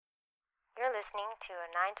You're listening to a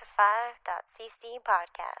 9to5.cc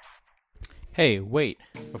podcast. Hey, wait.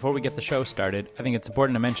 Before we get the show started, I think it's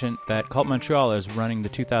important to mention that Cult Montreal is running the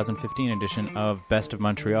 2015 edition of Best of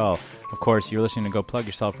Montreal. Of course, you're listening to Go Plug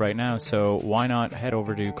Yourself right now, so why not head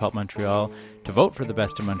over to Cult Montreal to vote for the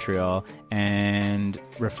Best of Montreal and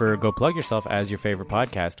refer Go Plug Yourself as your favorite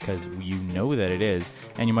podcast, because you know that it is.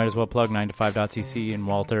 And you might as well plug 9to5.cc and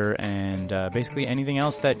Walter and basically anything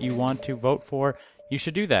else that you want to vote for. You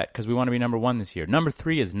should do that, because we want to be number 1 this year. Number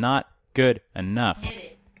 3 is not good enough.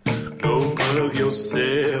 Go plug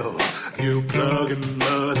yourself, you plug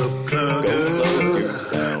another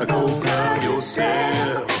plugger. Go plug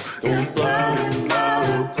yourself, you plug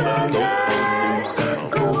another plugger.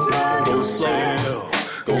 Go plug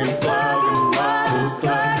yourself, you plug another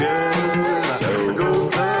plugger. Go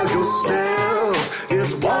plug yourself,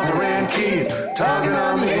 it's Walter and Keith talking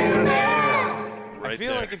on the internet. I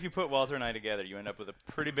feel like if you put Walter and I together, you end up with a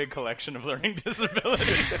pretty big collection of learning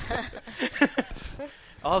disabilities.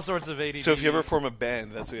 All sorts of ADD. So if you ever form a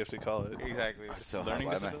band, that's what you have to call it. Exactly. So learning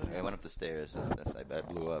I disabilities. went up the stairs. I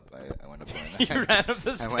blew up. I went up. You ran up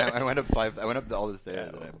the stairs. I went up all the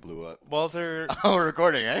stairs and I blew up. Walter. Oh, we're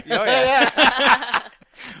recording, eh? Oh yeah.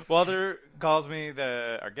 Walter calls me.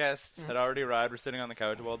 Our guests had already arrived. We're sitting on the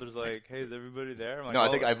couch. Walter's like, "Hey, is everybody there?" I'm like, No,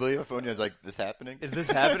 I believe I phoned you. I was like, "This happening? Is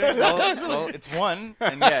this happening?" well, it's one,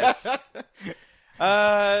 and yes.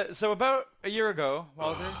 So about a year ago,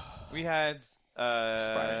 Walter, we had.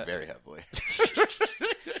 Spraying very heavily.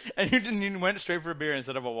 And you went straight for a beer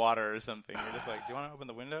instead of a water or something. You're just like, do you want to open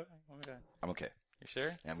the window? I'm okay. You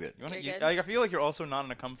sure? Yeah, I'm good. I feel like you're also not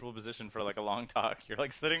in a comfortable position for like a long talk. You're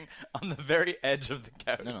like sitting on the very edge of the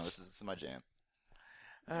couch. No, this is my jam.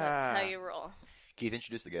 That's how you roll. Keith,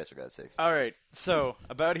 introduce the guest for God's sakes. All right. So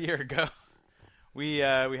about a year ago, we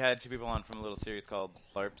had 2 people on from a little series called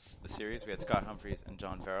LARPs, the series. We had Scott Humphreys and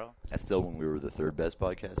John Verrall. That's still when we were the 3rd best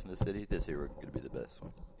podcast in the city. This year we're going to be the best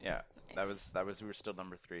one. Yeah, nice. that was we were still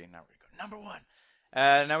number 3. Now we're going number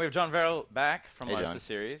 1. Now we have John Verrall back from Hey, LARPs, John. the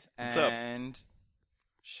series, What's up? and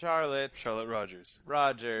Charlotte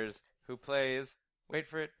Rogers, who plays, wait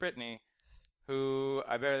for it, Brittany, who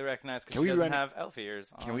I barely recognize because she doesn't have elf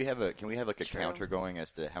ears on. Can we have like a True. counter going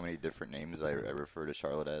as to how many different names I refer to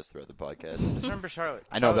Charlotte as throughout the podcast? Just remember Charlotte.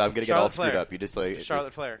 I know, but I'm gonna get all Charlotte screwed Flair. up. You just like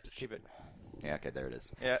Charlotte Flair. Just keep it. Yeah, okay, there it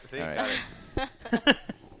is. Yeah, see? All right. Got it.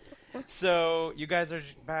 So, you guys are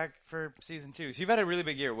back for season 2. So, you've had a really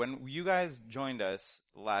big year. When you guys joined us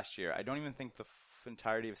last year, I don't even think the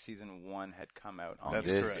entirety of season 1 had come out on That's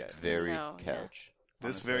this correct. very No, yeah. couch.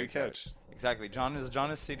 This very couch. Exactly. John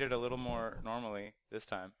is seated a little more normally this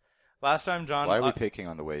time. Last time, John. Why are we picking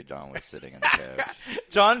on the way John was sitting on the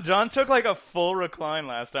couch? John took like a full recline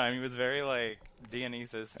last time. He was very like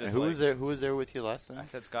Dionysus. And who was there? Who was there with you last time? I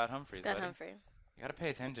said Scott Humphreys. Scott buddy. Humphrey. You gotta pay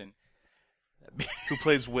attention. Who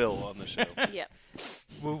plays Will on the show? Yep.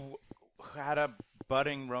 Who had a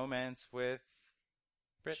budding romance with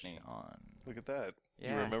Brittany. Look at that.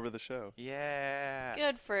 Yeah. You remember the show. Yeah.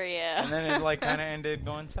 Good for you. And then it like kind of ended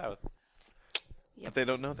going south. But they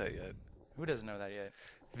don't know that yet. Who doesn't know that yet?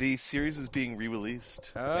 The series is being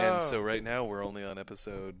re-released. Oh. And so right now we're only on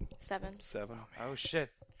episode 7. 7. Oh shit!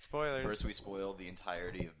 Spoilers. First, we spoiled the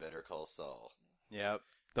entirety of Better Call Saul. Yep.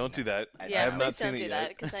 Don't do that. I I Yeah, have please not don't seen do it that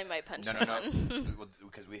yet. because I might punch No, someone.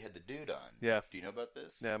 because we had the dude on. Yeah. Do you know about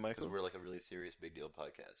this? Yeah, Michael. Because we're like a really serious, big deal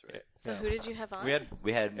podcast, right? So who did you have on?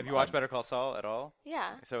 We had. Have you watched Better Call Saul at all?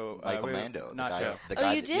 Yeah. So Michael Mando, not the guy, Joe. The Oh,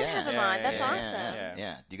 guy you that- did yeah. have him Yeah, on. yeah, That's yeah, awesome. yeah.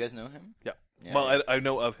 Yeah. Do you guys know him? Yeah. Yeah. Well, I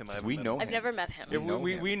know of him. I haven't we met know him. him. I've never met him. Yeah, know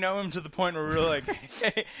we, him. we know him to the point where we were like,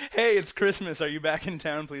 hey, it's Christmas. Are you back in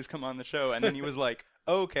town? Please come on the show. And then he was like,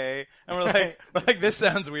 okay. And we're like, this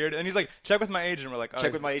sounds weird. And he's like, check with my agent. We're like, oh,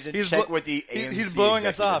 Check with my agent. He's Check with the AMC He's blowing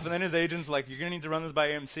us off. executives. And then his agent's like, you're going to need to run this by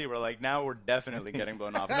AMC. We're like, now we're definitely getting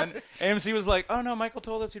blown off. And then AMC was like, oh, no, Michael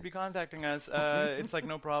told us you'd be contacting us. It's like,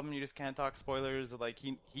 no problem. You just can't talk spoilers. Like,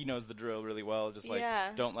 he knows the drill really well. Just like, Yeah.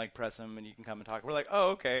 don't like press him and you can come and talk. We're like, oh,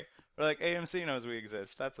 okay. We're like, AMC knows we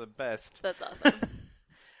exist. That's the best. That's awesome.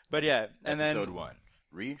 But yeah. And Episode then 1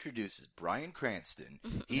 reintroduces Bryan Cranston.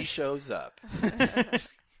 He shows up.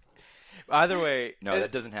 either way. No,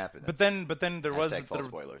 that doesn't happen. But then there was Hashtag false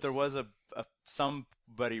spoilers. there was a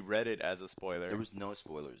somebody read it as a spoiler. there was no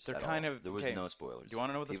spoilers. They're at kind all. of- There was okay. no spoilers. Do you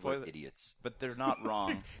wanna know what the People are spoiler- idiots. but they're not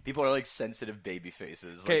wrong. People are like sensitive baby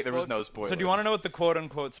faces. Okay, Like, there was well, no spoilers. So do you want to know what the quote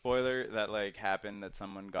unquote spoiler that like happened that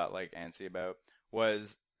someone got like antsy about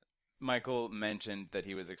was? Michael mentioned that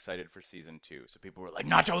he was excited for season 2, so people were like,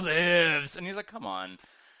 "Nacho lives," and he's like, "Come on."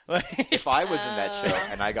 Like, If I was in that show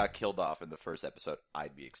and I got killed off in the first episode, I'd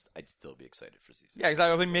still be excited for season. yeah,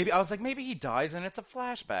 exactly. Maybe I was like, maybe he dies and it's a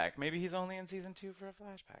flashback. Maybe he's only in season 2 for a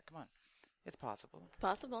flashback. Come on. It's possible. It's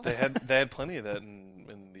possible. They had plenty of that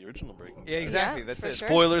in the original Breaking Bad. Yeah, exactly. Yeah, That's for it. sure.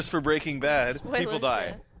 Spoilers for Breaking Bad. Spoilers, People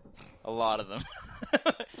die. yeah. A lot of them. A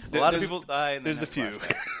lot of There's- people die. And then there's a few.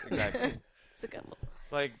 flashbacks. Exactly. It's a couple.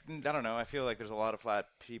 Like, I don't know. I feel like there's a lot of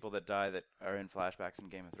people that die that are in flashbacks in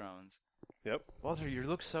Game of Thrones. Yep. Walter, you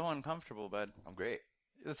look so uncomfortable, bud. I'm great.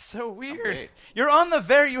 It's so weird. great. You're on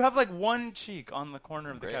you have like one cheek on the corner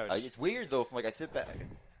of the Great. couch. It's weird though. Like I sit back.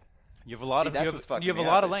 You have a lot See, of that's you what's have, fucking you have a me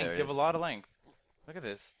lot up of right length. there You have a is- lot of length. Look at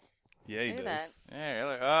this. Yeah, he Look at does. that. Yeah, you're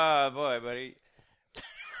like, oh boy, buddy.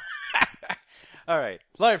 All right,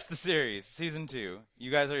 LARPs the series, season 2.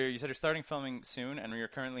 You guys you said you're starting filming soon, and you're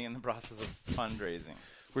currently in the process of fundraising.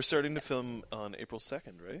 We're starting to film on April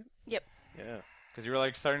 2nd, right? Yep. Yeah. Because you were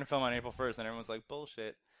like starting to film on April 1st, and everyone's like,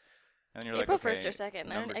 bullshit. And then you're April like, okay, 1st or 2nd.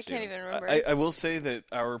 number I 2. can't even remember. I will say that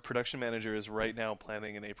our production manager is right now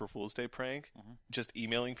planning an April Fool's Day prank, just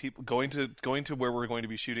emailing people, going to where we're going to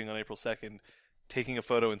be shooting on April 2nd, taking a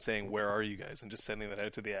photo and saying, "Where are you guys?" and just sending that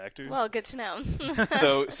out to the actors. Well, good to know.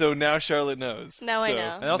 So now Charlotte knows. Now I So know.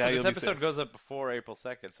 And also, now this you'll be episode safe. goes up before April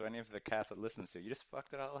 2nd, so any of the cast that listens to it, you just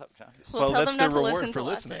fucked it all up, John. We'll tell that's them not their to reward listen for till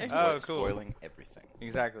listening. after. Oh, cool. Spoiling everything.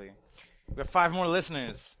 Exactly. We have 5 more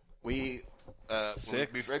listeners. We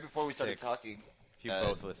Six. right before we started 6. talking, If you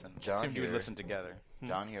both listen. John Assumed you would here- listen together.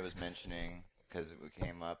 John here was mentioning because it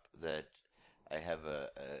came up that I have a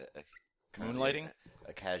Moonlighting?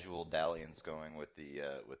 a casual dalliance going with the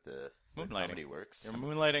Moonlighting. Comedy Works. You're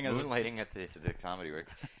moonlighting as Moonlighting at the Comedy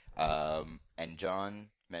Works. And John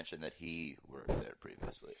mentioned that he worked there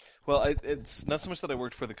previously. Well, it's not so much that I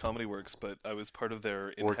worked for the Comedy Works, but I was part of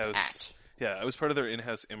their Worked in-house. Yeah, I was part of their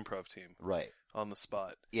in-house improv team Right. on the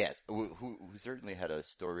spot. Yes, who certainly had a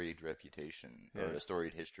storied reputation or a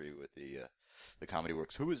storied history with the Comedy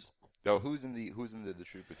Works. Who's in the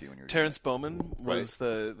troupe with you when you were Terrence Bowman was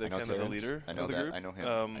the I know kind of the Terrence. leader I know of the that. group. I know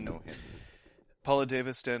him. I know him. Paula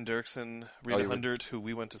Davis, Dan Dirksen, Rita you were- Hundert, who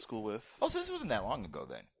we went to school with. Oh, so this wasn't that long ago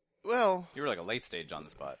then. Well, You were like a late stage on the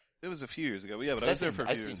spot. it was a few years ago. Yeah, but I I've was there seen- for a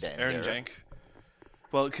I've few seen years. Dan's Aaron era. Jank.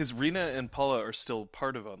 Well, because Rena and Paula are still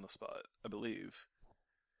part of On the Spot, I believe.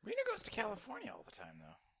 Rena goes to California all the time,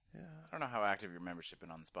 though. Yeah. I don't know how active your membership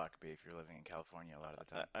in On the Spot could be if you're living in California a lot of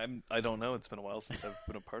the time. I don't know. It's been a while since I've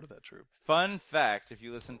been a part of that troupe. Fun fact, if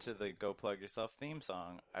you listen to the Go Plug Yourself theme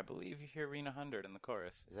song, I believe you hear Rena Hundred in the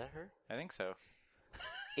chorus. Is that her? I think so.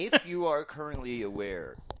 If you are currently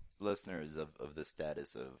aware, listeners, of the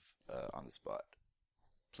status of On the Spot,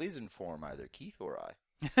 please inform either Keith or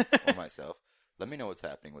I or myself. Let me know what's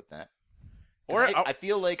happening with that. Or I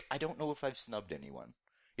feel like I don't know if I've snubbed anyone.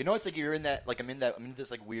 You know, it's like you're in that. Like I'm in this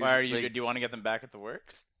like weird. why are you? like, Do you want to get them back at the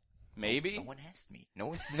works? Maybe. No one asked me. No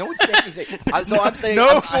one said anything. I'm saying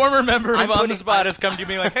No former member I'm of On the putting- Spot has come to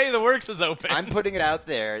me like, "Hey, the works is open." I'm putting it out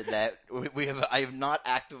there that I have not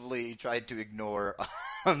actively tried to ignore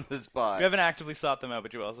On the Spot. You haven't actively sought them out,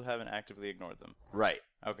 but you also haven't actively ignored them. Right.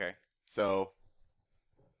 Okay. So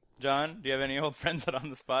John, do you have any old friends that On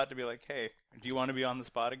the Spot to be like, "Hey, do you want to be on the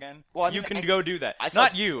spot again?" Well, I mean, you can I- go do that. I saw,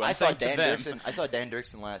 Not you. I'm I saw saying to Dan them. Dirksen. I saw Dan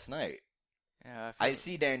Dirksen last night. Yeah, I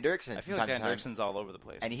see Dan Dirksen. I feel from like time Dan to time, Dirksen's all over the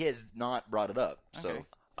place. and he has not brought it up. So Okay.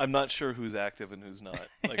 I'm not sure who's active and who's not.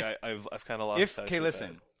 Like I've kind of lost touch Okay, with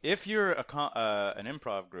listen. If you're an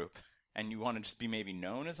improv group and you want to just be maybe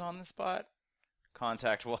known as On the Spot,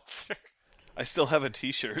 contact Walter. that. I still have a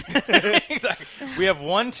T-shirt. Exactly. We have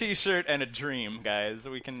one T-shirt and a dream, guys.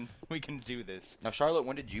 We can do this. now, Charlotte,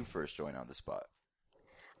 when did you first join On the Spot?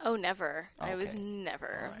 Oh, never. I was Okay.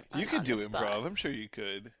 never. You on could do the spot. improv. I'm sure you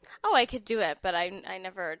could. Oh, I could do it, but I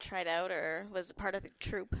never tried out or was a part of the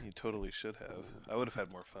troupe. You totally should have. I would have had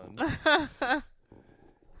more fun.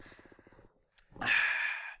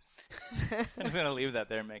 I'm just gonna leave that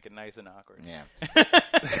there and make it nice and awkward. Yeah.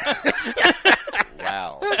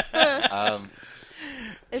 Wow.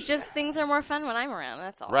 It's just things are more fun when I'm around.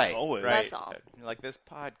 That's all. Right. Always. Right. That's all. Like this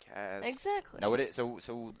podcast. Exactly. Now, where are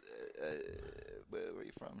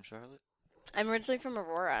you from, Charlotte? I'm originally from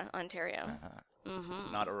Aurora, Ontario. Uh-huh.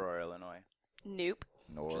 Not Aurora, Illinois. Nope.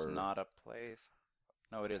 Which is not a place.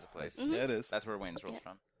 No, it is a place. Yeah, it is. That's where Wayne's World's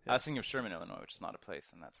Yeah. from. I was thinking of Sherman, Illinois, which is not a place,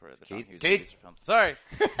 and that's where the John Keith? Hughes Keith? movies are filmed. Sorry.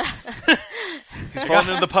 He's falling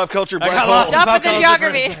into the pop culture I black got hole. lost in Stop pop with the culture for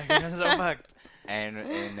a geography. second. I'm so fucked. And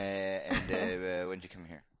when did you come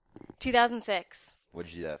here? 2006. What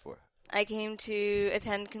did you do that for? I came to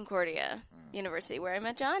attend Concordia University, where I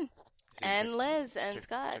met John and Liz and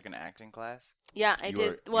Scott. Took an acting class. Yeah, I You did.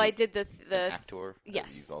 were- Well, I you- did the An actor?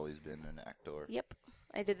 yes. You've always been an actor. Yep.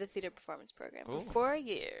 I did the theater performance program Cool. for 4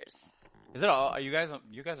 years. Is it all? Are you guys are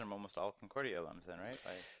almost all Concordia alums then, right?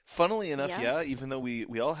 Like, Funnily enough, Yeah. yeah. Even though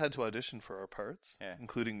we all had to audition for our parts, Yeah.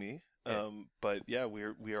 including me. But yeah,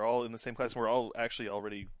 we are all in the same class, and we're all actually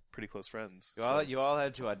already pretty close friends. You all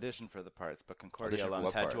had to audition for the parts, but Concordia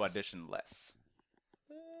alums had to audition less.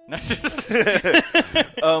 For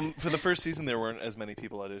the first season, there weren't as many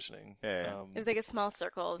people auditioning. Yeah. It was like a small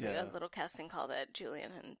circle, Yeah. a little casting call that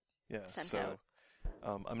Julian had sent out.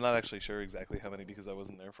 I'm not actually sure exactly how many because I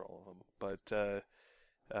wasn't there for all of them. But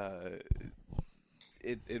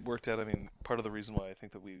it worked out. I mean, part of the reason why I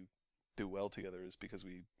think that we do well together is because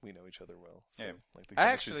we know each other well. So, like the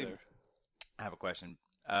chemistry's there. I have a question.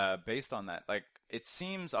 Based on that, like, it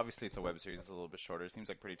seems, obviously it's a web series, it's a little bit shorter, it seems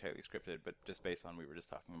like pretty tightly scripted, but just based on, we were just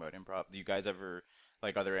talking about improv, do you guys ever,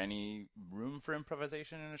 like, are there any room for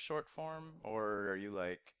improvisation in a short form, or are you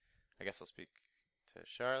like, I guess I'll speak to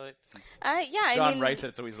Charlotte, since John writes it,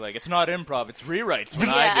 it's always like, it's not improv, it's rewrites when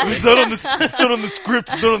I do it. It's not on the script,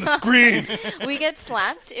 it's not on the screen. We get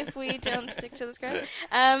slapped if we don't stick to the script.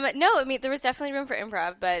 No, I mean, there was definitely room for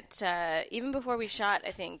improv, but even before we shot,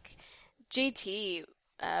 I think JT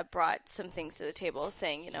brought some things to the table,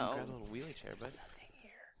 saying, Grab a little wheelie chair, bud.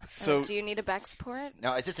 So do you need a back support?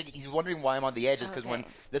 No, it's just like he's wondering why I'm on the edges because when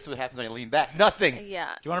this is what happens when I lean back. Nothing.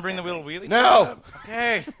 Yeah. Do you want to bring the little wheelie chair? No.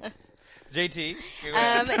 Okay. JT.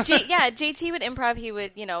 JT would improv. He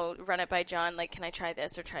would, run it by John. Like, can I try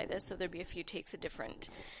this or try this? So there'd be a few takes of different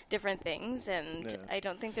things, and I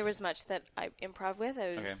don't think there was much that I improv with.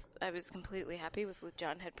 I was completely happy with what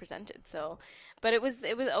John had presented. So, but it was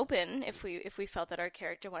open if we felt that our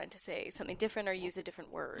character wanted to say something different or use a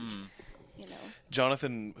different word.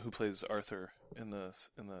 Jonathan, who plays Arthur in the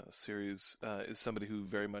series, is somebody who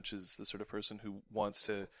very much is the sort of person who wants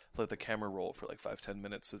to let the camera roll for like 5-10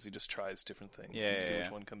 minutes as he just tries different things and see which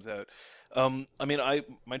one comes out. I mean,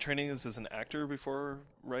 my training is as an actor before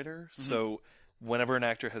writer, so whenever an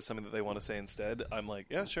actor has something that they want to say instead, I'm like,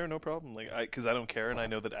 yeah, sure, no problem. Like, because I don't care, and I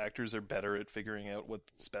know that actors are better at figuring out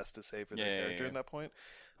what's best to say for their character at that point.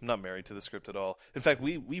 I'm not married to the script at all. In fact,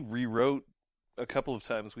 we rewrote a couple of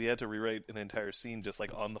times. We had to rewrite an entire scene just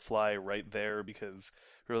like on the fly right there because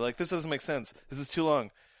we were like, this doesn't make sense. This is too long.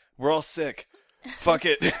 We're all sick. Fuck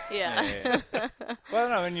it. Yeah. Well,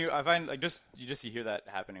 no, and I find like you hear that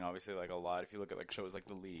happening obviously like a lot. If you look at like shows like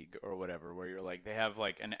The League or whatever, where you're like they have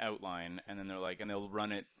like an outline and then they're like and they'll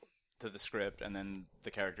run it to the script and then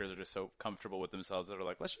the characters are just so comfortable with themselves that are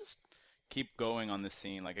like, let's just keep going on this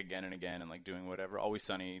scene like again and again and like doing whatever. Always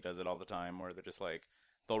Sunny does it all the time, where they're just like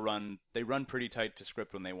they run pretty tight to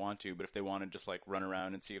script when they want to, but if they want to just like run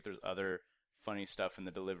around and see if there's other funny stuff in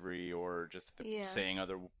the delivery or just saying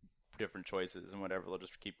other different choices and whatever, they'll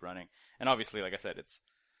just keep running. And obviously, like I said, it's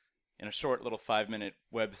in a short little 5-minute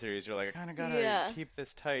web series. You're like, I kind of gotta keep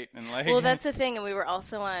this tight and like. Well, that's the thing, and we were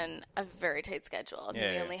also on a very tight schedule.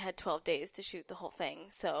 We only had 12 days to shoot the whole thing,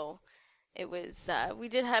 so it was. We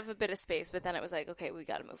did have a bit of space, but then it was like, okay, we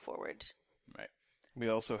got to move forward. Right. We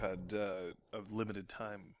also had a limited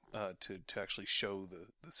time to actually show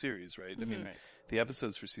the series, right? I mean, the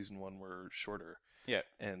episodes for season 1 were shorter. Yeah.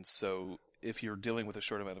 And so if you're dealing with a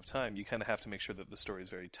short amount of time, you kind of have to make sure that the story is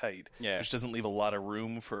very tight. Yeah. Which doesn't leave a lot of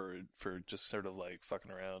room for just sort of like fucking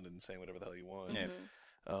around and saying whatever the hell you want. Yeah.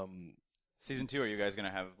 Season 2, are you guys going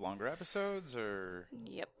to have longer episodes or?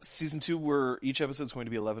 Yep. Season 2, each episode is going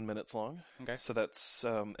to be 11 minutes long. Okay. So that's,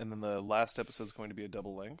 and then the last episode is going to be a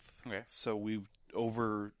double length. Okay. So we've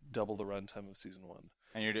over double the runtime of season 1.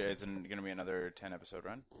 And it's going to be another 10 episode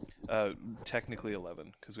run? Technically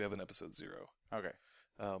 11, because we have an episode 0. Okay.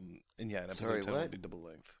 And yeah, an episode 10 will be double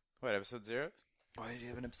length. What, episode 0? Why did you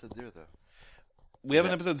have an episode 0 though? We have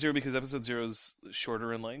an episode 0 because episode 0 is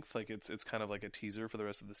shorter in length. Like it's kind of like a teaser for the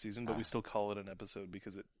rest of the season, but we still call it an episode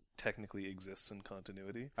because it technically exists in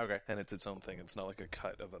continuity. Okay. And it's its own thing. It's not like a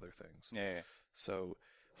cut of other things. Yeah. So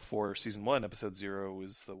for season 1, episode 0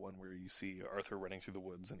 is the one where you see Arthur running through the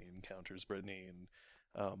woods and he encounters Brittany, and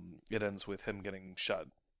it ends with him getting shot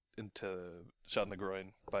in the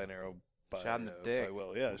groin by an arrow. Shot in the dick. By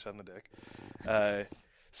Will. Yeah, shot in the dick.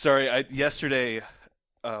 Sorry, yesterday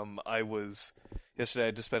I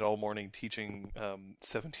just spent all morning teaching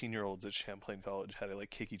 17-year-olds at Champlain College how to like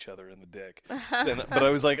kick each other in the dick. But I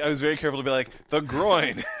was very careful to be like, the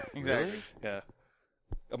groin. Exactly. Yeah.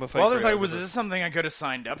 I'm a fight. Well, there's like, was this something I could have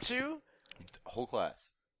signed up to? Whole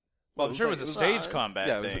class. Well, I'm sure it was a stage combat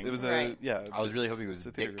thing. It was Right. I was really hoping it was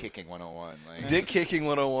dick kicking 101. Like. Dick kicking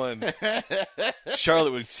 101.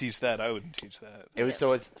 Charlotte would teach that. I wouldn't teach that. It was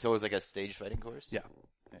so it was like a stage fighting course. Yeah.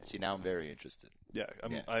 See, now I'm very interested. Yeah.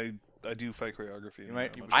 I do fight choreography. You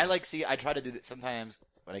might. I try to do that sometimes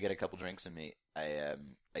when I get a couple drinks in me.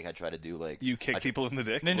 I try to do like You kick people in the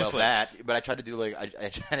dick. Ninja well flips. that, but I try to do like I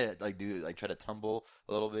try to tumble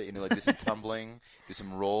a little bit, like do some tumbling, do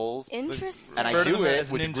some rolls, Interesting. and I Refer to do them it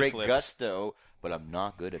as with ninja great flips. gusto, but I'm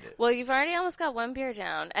not good at it. Well, you've already almost got one beer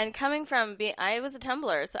down, and coming from I was a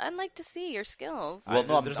tumbler, so I'd like to see your skills. Well,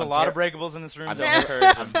 no, There's I'm a lot of ter- breakables in this room. I'm, Don't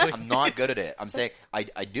encourage them. I'm not good at it. I'm saying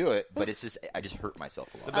I do it, but it's just I just hurt myself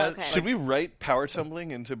a lot. Okay. Should we write power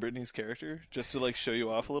tumbling into Brittany's character just to like show you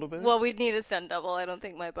off a little bit? Well, we'd need a stunt double. I don't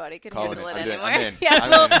think my body could Colin, handle it I'm in. anymore. I'm in. Yeah, I'm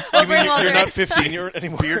we'll, in. we'll you bring mean Walter you're not in. 15 year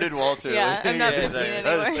anymore? Bearded Walter. Yeah, I'm not Yeah, 15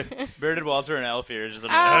 exactly. anymore. Bearded Walter and Alfie are just.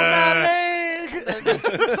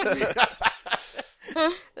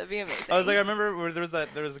 That'd be amazing. I was like, I remember where there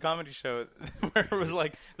was a comedy show where it was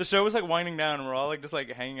like the show was like winding down and we're all like just like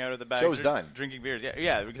hanging out at the back. Show was done. Drinking beers.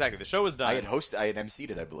 Yeah, exactly. The show was done. I had emceed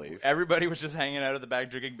it, I believe. Everybody was just hanging out at the back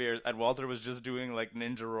drinking beers, and Walter was just doing like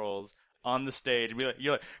ninja rolls on the stage. And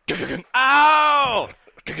you're like, ow,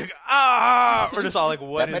 ow. We're just all like,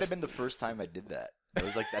 what? That is... might have been the first time I did that. It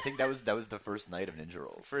was like I think that was the first night of Ninja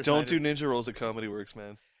Rolls. First Don't night do of- ninja rolls at Comedy Works,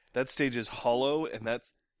 man. That stage is hollow, and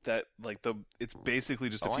it's basically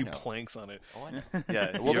just a Oh, I few know. planks on it. Oh, I know.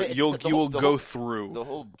 Yeah, Well, you will go through. The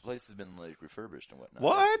whole place has been like refurbished and whatnot.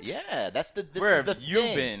 What? Yeah, this Where is the have you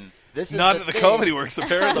thing. been? This is Not the at the thing. Comedy Works,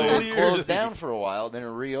 apparently. So it was Years. closed down for a while, then it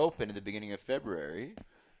reopened at the beginning of February,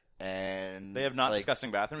 and They have not like,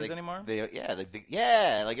 disgusting bathrooms like, anymore. like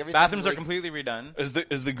everything. Bathrooms are like, completely redone. Is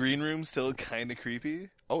the green room still kind of creepy?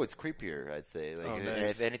 Oh, it's creepier, I'd say. Like, Oh, and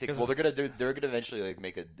nice. if anything, 'Cause well, they're gonna eventually like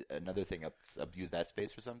make another thing up, use that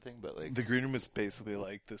space for something. But like, The green room is basically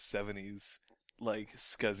like the 70s, like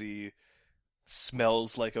scuzzy,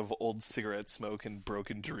 smells like of old cigarette smoke and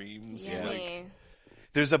broken dreams. Yummy. Like,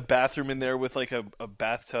 there's a bathroom in there with like a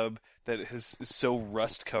bathtub that is so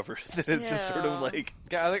rust covered that it's just sort of Ew. like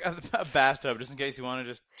Yeah, like a bathtub just in case you want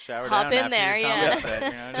to just shower Hop down in after there, your yeah. comedy set, you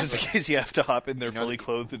know, just in case you have to hop in there You know, fully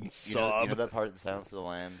clothed and sob. you know that part in Silence of the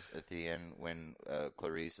Lambs at the end when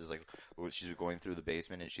Clarice is like, she's going through the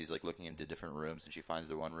basement and she's like looking into different rooms and she finds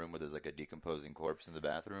the one room where there's like a decomposing corpse in the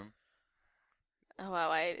bathroom. Oh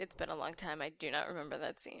wow, it's been a long time. I do not remember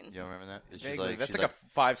that scene. You don't remember that? It's Vaguely. That's she's like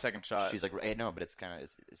a 5-second shot. She's like, hey, no, but it's kind of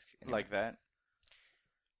it's anyway. like that.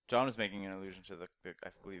 John was making an allusion to the I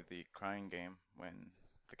believe the crying game when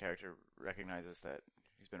the character recognizes that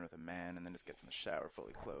he's been with a man and then just gets in the shower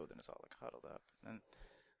fully clothed and is all like huddled up. And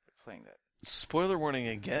they're playing that. Spoiler warning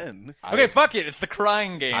again. Okay, fuck it. It's the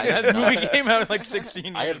crying game. I have That movie not- came out like 16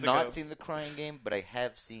 years ago. I have not seen the Crying Game, but I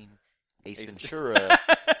have seen Ace Ventura,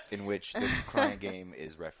 in which the Crying Game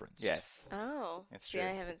is referenced. Yes. Oh, It's see, true.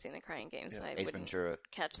 I haven't seen the Crying Game, so I Ace wouldn't Ventura.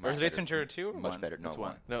 catch Or is that. it Ace Ventura 2 or Much 1? better. No, It's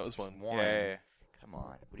one. No, it was one. One. Yeah. Come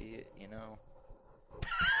on. What do you know?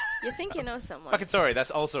 You think you know someone? Fucking sorry,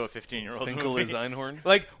 that's also a 15-year-old Finkel movie. is Einhorn.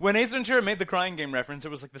 Like, when Ace Ventura made the Crying Game reference,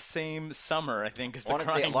 it was like the same summer, I think, as the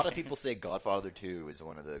Honestly, Crying a lot of Game. people say Godfather 2 is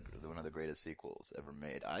one of the greatest sequels ever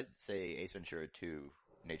made. I'd say Ace Ventura 2,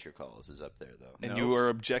 Nature Calls, is up there though. And No. you are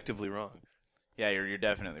objectively wrong. Yeah, you're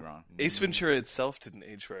definitely wrong. Ace Ventura itself didn't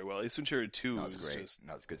age very well. Ace Ventura 2 No, was it's great. just...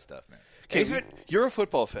 No, it's good stuff, man. Okay, you're a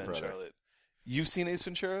football fan, Brother. Charlotte. You've seen Ace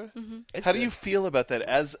Ventura? Mm-hmm. It's How do good. you feel about that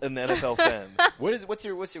as an NFL fan? What's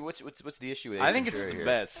the issue with Ace I think it's Ventura the here?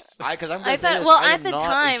 best. Because I'm I gonna say thought. this, Well, I at am the not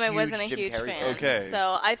time, a I wasn't a Jim huge Carrey fan. Okay.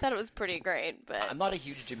 So I thought it was pretty great. But I'm not a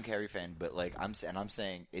huge Jim Carrey fan, but like I'm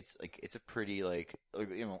saying it's a pretty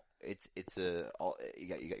it's a you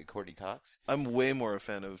got your Courtney Cox. I'm way more a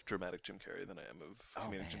fan of dramatic Jim Carrey than I am of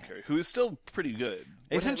comedic man. Jim Carrey, who is still pretty good.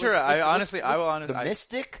 Ace What's- Ventura, what's- I will honestly... The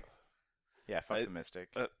Mystic. Yeah, fuck I- the Mystic.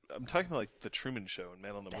 I'm talking about like the Truman Show and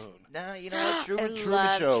Man on the Moon. No, you know what? Truman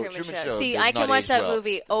love Show. Truman Show. See, does I can not watch age that well.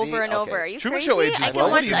 movie over See? and over. Are you Truman crazy? Show ages I can well.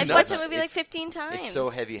 What watch. are you I've watched that nuts? movie like It's- 15 times. It's so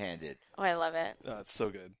heavy-handed, Oh, I love it. Oh, it's so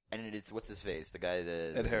good. and it's what's his face? The guy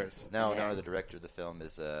that Ed Harris. No, Ed no, Harris. the director of the film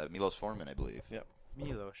is Milos Forman, I believe. Yep.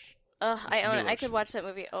 Milos. Ugh, I own it. I Milos. could watch that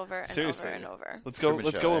movie over and Seriously. over and over. Let's go. Truman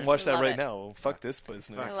Let's Show, go right? and watch that Love right it. now. Fuck this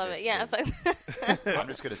business. I Fuck. love it. Yeah. I'm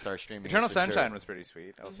just gonna start streaming. Eternal Ace Ventura. Sunshine was pretty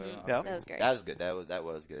sweet. Also, Yeah. That was great. That was good. That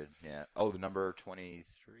was good. Yeah. Oh, the number 23.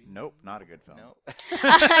 Nope, not a good film. No.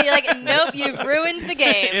 You're like, nope, you've ruined the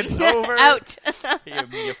game. It's over. Out.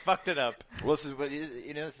 you fucked it up. Well, this is what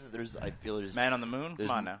there's. I feel there's. Man on the Moon? There's-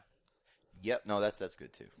 Come on now. Yep. No, that's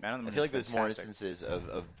good too. Man on the I Moon feel is like there's more fantastic. instances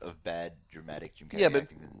of bad dramatic Jim Carrey Yeah, but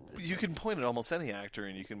acting than you can point at almost any actor,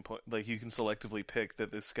 and you can you can selectively pick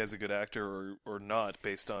that this guy's a good actor or not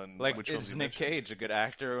based on Like, which films is you Nick mentioned. Cage a good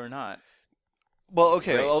actor or not? Well,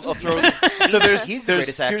 okay, Great. I'll throw. So he's the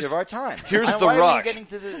greatest actor here's- of our time. here's Why The are we Rock. getting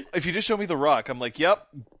to the? If you just show me The Rock, I'm like, yep,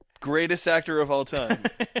 greatest actor of all time.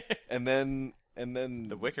 and then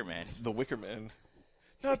The Wicker Man. The Wicker Man.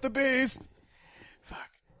 Not the bees. Fuck.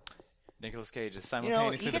 Nicolas Cage is You know,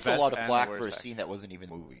 simultaneously he gets the a best lot of and flack the for a worst scene that wasn't even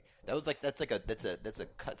a movie. That was like that's a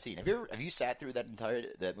cut scene. Have you sat through that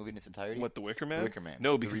movie in its entirety? What, The Wicker Man? The Wicker Man.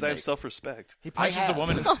 No, The because I have remake. self-respect. He punches a have.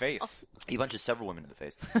 woman in the face. He punches several women in the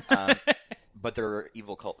face, but they're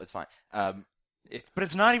evil cult. It's fine. But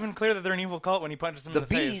it's not even clear that they're an evil cult when he punches them The in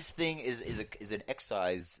the face. bees thing is an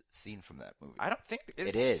excise scene from that movie. I don't think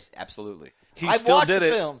It is absolutely. He I've still watched did the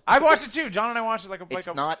it. Film. I watched it too. John and I watched it It's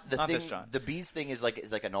not the thing. this John. The bees thing is like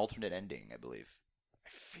an alternate ending, I believe. I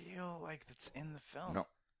feel like it's in the film. No,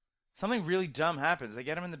 Something really dumb happens. They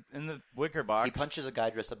get him in the wicker box. he punches a guy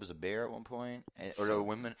dressed up as a bear at one point, or a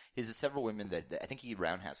woman. There's several women that I think he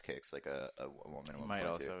roundhouse kicks like a woman. At one Might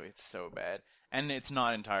point also. too. It's so bad, and it's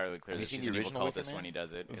not entirely clear Have you that seen she's the an evil original Wicker cultist Man? when he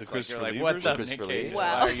does it. The It's like, Christopher you're like, Lee what's version? up, Nick Christopher Cage? Lee.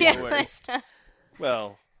 Wow. Why are you Yeah. the worst?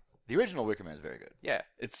 Well, The original Wicker Man is very good. Yeah.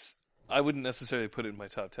 it's. I wouldn't necessarily put it in my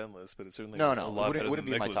top 10 list, but it's certainly No, a no, lot it better wouldn't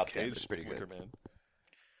than be in my Nicolas top 10, but Cage it's pretty good. Wicker Man.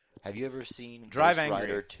 Have you ever seen Drive Ghost Angry.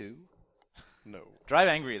 Rider 2? No. Drive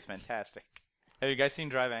Angry is fantastic. Have you guys seen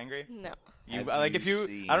Drive Angry? No. You, Have like you if you,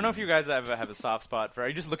 seen- I don't know if you guys have a soft spot for. Are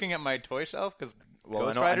you just looking at my toy shelf? Because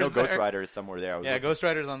Ghost I know Rider's Ghost there. Rider is somewhere there. I was Yeah, looking. Ghost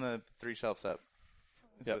Rider's on the 3 shelves up.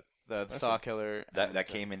 Yep. The Saw Killer. That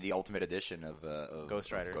came in the ultimate edition of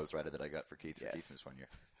Ghost Rider. of Ghost Rider that I got for Keith Yes. this one year.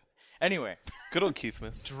 Anyway, Good old Keith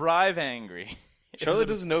Miss. Drive Angry. Charlotte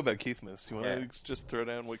doesn't know about Keith Miss. Do you want Yeah. to just throw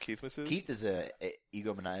down what Keith Miss is? Keith is a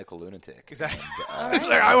egomaniacal lunatic. Exactly. And, He's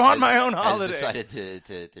like, I want my own has holiday. decided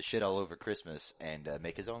to shit all over Christmas and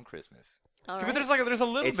make his own Christmas. All But right. there's a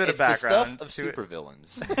little It's bit of the background stuff of to it.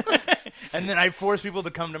 supervillains. And then I force people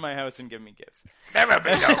to come to my house and give me gifts. Never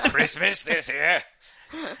been no Christmas this year.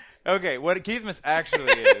 Okay, what Keith Miss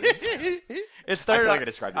actually is. It started. I feel like I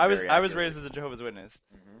described it I was very I was accurately. raised as a Jehovah's Witness,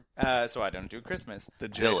 so I don't do Christmas. The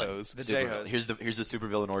Villain. J-Hos. The Supervillain. J-Hos. Here's the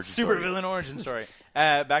supervillain origin Super story. villain origin story.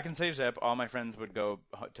 Back in Sage Step, all my friends would go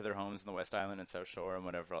to their homes in the West Island and South Shore and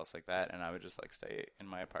whatever else like that, and I would just like stay in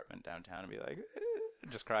my apartment downtown and be like,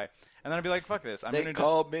 just cry, and then I'd be like, fuck this, I'm They gonna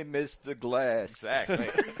called me Mr. Glass. Exactly.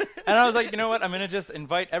 And I was like, you know what? I'm going to just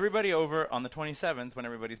invite everybody over on the 27th when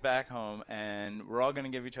everybody's back home, and we're all going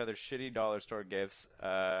to give each other shitty dollar store gifts.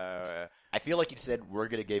 I feel like you said we're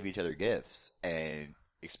going to give each other gifts and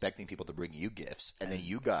expecting people to bring you gifts, and then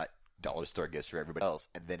you got dollar store gifts for everybody else.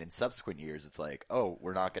 And then in subsequent years, it's like, oh,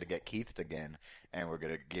 we're not going to get Keith again, and we're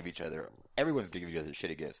going to give each other. Everyone's going to give each other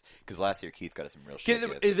shitty gifts because last year Keith got us some real shit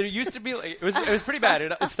gifts. There used to be like it was pretty bad.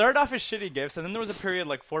 It started off as shitty gifts, and then there was a period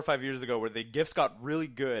like 4 or 5 years ago where the gifts got really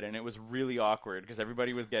good, and it was really awkward because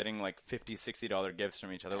everybody was getting like $50, $60 gifts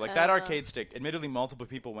from each other. Like that arcade stick. Admittedly, multiple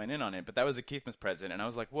people went in on it, but that was a Keith Miss present, and I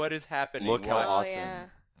was like, what is happening? Look how Why- awesome yeah.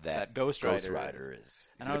 that Ghost Rider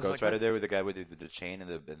is. And See I the was Ghost like, Rider there with the guy with the chain and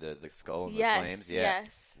the skull and Yes. the flames? Yeah.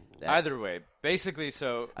 Yes. That- Either way, basically,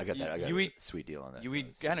 so I got that. I got you a eat. sweet deal on that. You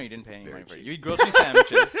eat. I know you didn't pay any Very money for it. cheap. You eat grilled cheese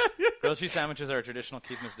sandwiches. Grilled cheese sandwiches are a traditional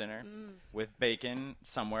Keith Miss dinner with bacon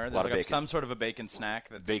somewhere. There's Lot of like bacon. some sort of a bacon snack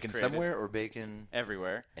that's Bacon created somewhere or bacon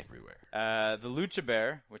everywhere. everywhere? The Lucha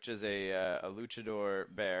Bear, which is a luchador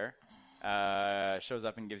bear, shows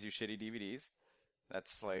up and gives you shitty DVDs.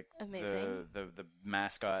 That's like Amazing. the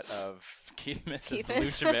mascot of Keith Miss is Keith the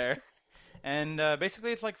Miss. Lucha Bear. And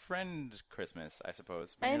basically, it's like friend Christmas, I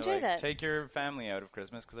suppose. When I you're enjoy like, that. Take your family out of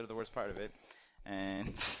Christmas because they're the worst part of it.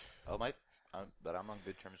 And Oh my! But I'm on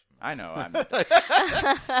good terms. I know, I'm.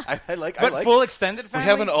 I like. But full extended We family.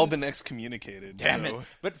 haven't all been excommunicated. Damn so. it!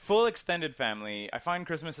 But full extended family, I find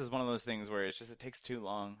Christmas is one of those things where it takes too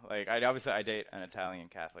long. Like I date an Italian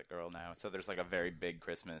Catholic girl now, so there's like a very big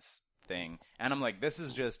Christmas thing, and I'm like, this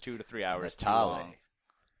is just 2 to 3 hours too Natale. long.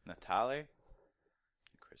 Natale.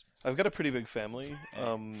 Christmas. I've got a pretty big family.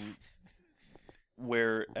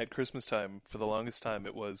 Where at Christmas time, for the longest time,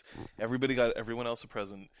 it was everybody got everyone else a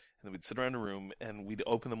present, and then we'd sit around a room and we'd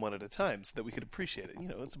open them one at a time so that we could appreciate it. You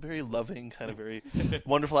know, it's a very loving, kind of very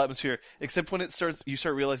wonderful atmosphere. Except when you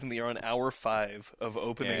start realizing that you're on hour 5 of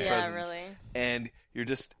opening Yeah, presents, really. and you're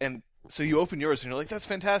just so you open yours and you're like, that's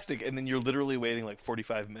fantastic, and then you're literally waiting like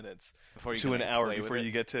 45 minutes Before you to can, an like, hour play with before it?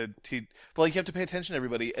 you get to well, you have to pay attention to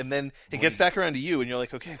everybody, and then it gets back around to you, and you're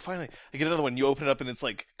like, okay, finally, I get another one. You open it up, and it's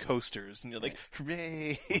like coasters, and you're like,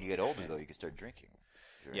 hooray! When you get older, though, you can start drinking.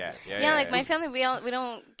 Yeah. Yeah, like my family, we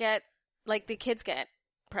don't get like the kids get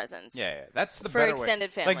presents. Yeah, that's the For better extended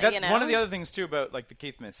way. family, Like that, you know? one of the other things too about like the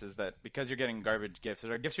Keith Miss is that because you're getting garbage gifts,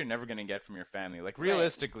 there are gifts you're never going to get from your family. Like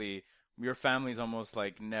realistically, your family's almost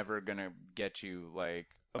like never gonna get you like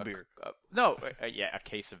A beer. A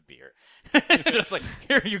case of beer. Just like,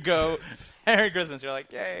 here you go, Merry Christmas. You're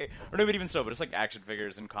like, yay, or maybe even still, but it's like action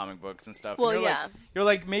figures and comic books and stuff. Well, and yeah. you're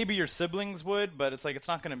like maybe your siblings would, but it's like it's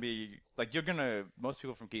not gonna be like most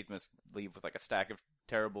people from Keith must leave with like a stack of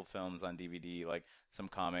terrible films on DVD, like some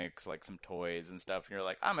comics, like some toys and stuff. And you're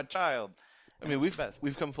like, I'm a child. I mean,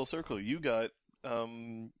 we've come full circle. You got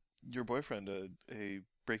your boyfriend a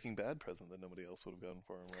Breaking Bad present that nobody else would have gotten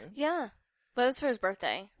for him, right? Yeah. But it was for his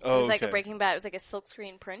birthday. Oh, it was like a okay. Breaking Bad. It was like a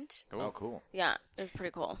silkscreen print. Oh, cool. Yeah, it was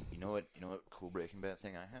pretty cool. You know what cool Breaking Bad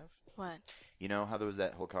thing I have? What? You know how there was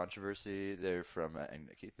that whole controversy there from, and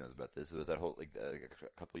Keith knows about this, there was that whole, like,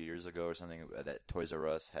 a couple of years ago or something, that Toys R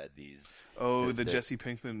Us had these... Oh, the Jesse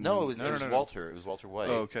Pinkman... No, it was no. Walter. It was Walter White.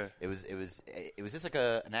 Oh, okay. It was just like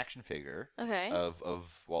an action figure of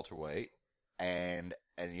Walter White, and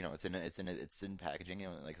you know, it's in packaging, you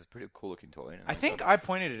know, like it's a pretty cool looking toy. I think I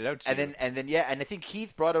pointed it out to you. And then I think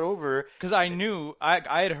Keith brought it over because I knew I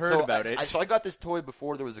had heard about it. So I got this toy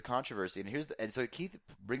before there was a controversy, and so Keith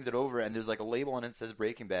brings it over, and there's like a label on it that says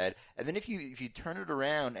Breaking Bad, and then if you turn it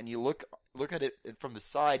around and you look at it from the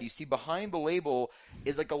side, you see behind the label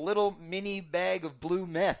is like a little mini bag of blue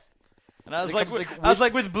meth. And I was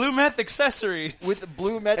like, with blue meth accessories. With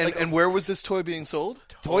blue meth. And where was this toy being sold?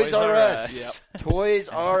 Toys R Us. Yep. Toys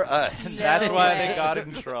R Us. That's why they got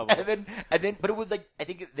in trouble. And then, but it was like, I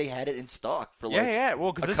think they had it in stock for like yeah.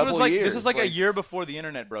 Well, because this was like a year before the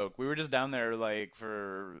internet broke. We were just down there like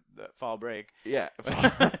for the fall break. Yeah.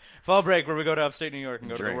 Fall break where we go to upstate New York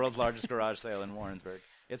and go to the Drink. world's largest garage sale in Warrensburg.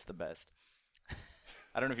 It's the best.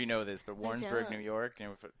 I don't know if you know this, but Warrensburg, New York, you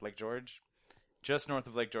know, Lake George. Just north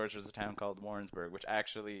of Lake George, there's a town called Warrensburg, which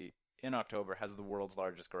actually, in October, has the world's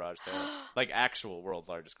largest garage sale. Like, actual world's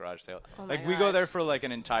largest garage sale. Oh my we go gosh. there for, like,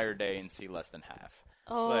 an entire day and see less than half.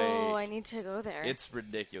 Oh, Like, I need to go there. It's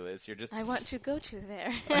ridiculous. You're just... I want to go to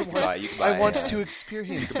there. I want to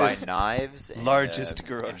experience You can buy this. knives. And, largest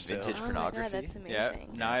garage and sale. vintage Oh my pornography. God, that's amazing.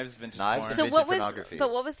 Yeah, knives, vintage Knives porn. and So vintage what was? pornography.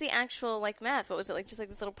 But what was the actual like meth? What was it like? Just like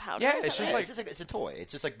this little powder? Yeah, or it's something? just like- it's a toy.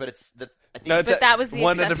 It's just like, but it's the. I think No, it's But that was the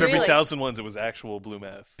one out of accessory, every like- 1,000 ones. It was actual blue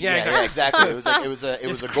meth. Yeah, exactly. It was like it was a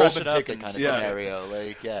Just crush golden it up ticket and- kind of Yeah. scenario.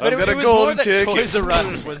 Like yeah. I've got a was golden more that ticket. Toys R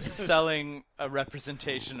Us was selling a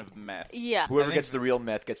representation of meth. Yeah. Whoever I think- gets the real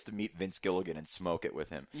meth gets to meet Vince Gilligan and smoke it with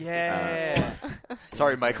him. Yeah.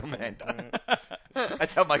 Sorry, Michael Mando.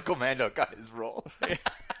 That's how Michael Mando got his role.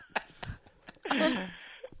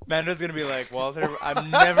 Mando's gonna be like, Walter, I'm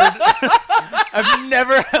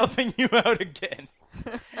never helping you out again.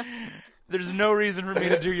 There's no reason for me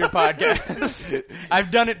to do your podcast. I've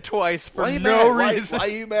done it twice for no reason. Why are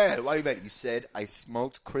you mad? Why are you mad? You said I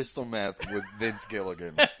smoked crystal meth with Vince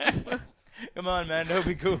Gilligan. Come on, Mando,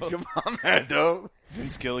 be cool. Come on, Mando.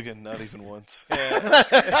 Vince Gilligan, not even once.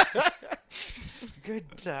 Yeah.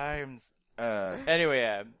 Good times. Anyway,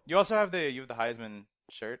 yeah. You also have the Heisman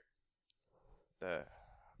shirt. The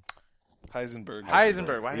Heisenberg.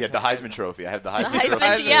 Heisenberg. Why Yeah, is the that Heisman Trophy. I have the The Heisman Trophy.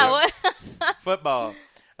 Heisman, yeah. What? football?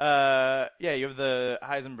 Yeah, you have the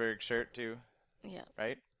Heisenberg shirt too, Yeah.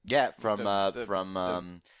 right? Yeah, from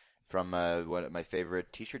one my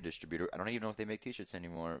favorite T-shirt distributor. I don't even know if they make T-shirts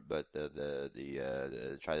anymore, but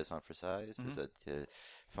the Try This On for Size is a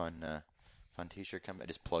fun T-shirt company. I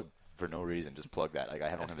just plug for no reason. Just plug that. Like I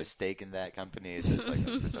don't have a stake in that company. It's just like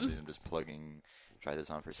for some reason I'm just plugging Try This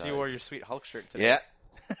On for So Size. you wore your sweet Hulk shirt today. Yeah.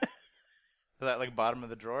 Is that like bottom of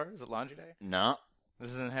the drawer? Is it laundry day? No.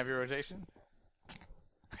 This isn't heavy rotation?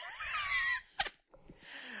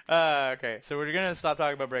 Okay, so we're gonna stop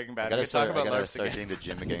talking about Breaking Bad. I We gotta can talk start, about I gotta LARPs start again. hitting the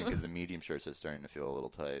gym again because the medium shirts are starting to feel a little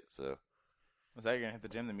tight. So Was that you're gonna hit the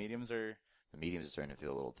gym? The mediums are. the mediums are starting to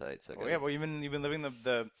feel a little tight. So I Oh gotta, yeah, well you've been living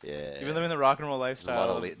the yeah, you've been living the rock and roll There's a lifestyle.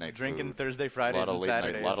 lot of late night drinking food. Thursday, a Fridays, lot of and late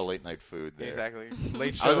Saturdays. night, lot of late night food there. Exactly.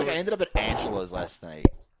 Late I, was shows. like, I ended up at Angela's last night,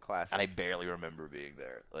 Classic. and I barely remember being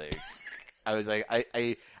there. Like, I was like,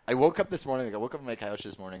 I woke up this morning. Like, I woke up on my couch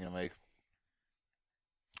this morning, and I'm like,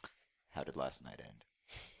 how did last night end?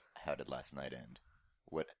 How did last night end?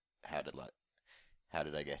 What? How did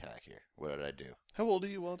I get back here? What did I do? How old are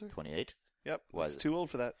you, Walter? 28? Yep. Why It's is it? too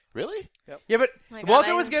old for that. Really? Yeah, but Oh my God,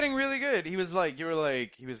 Walter I- was getting really good. He was like, you were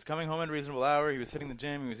like, he was coming home at a reasonable hour. He was hitting the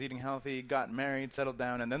gym. He was eating healthy. Got married, settled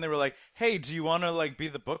down, and then they were like, "Hey, do you want to like be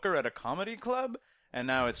the booker at a comedy club?" And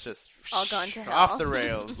now it's just All gone to hell. off the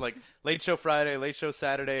rails. Like late show Friday, late show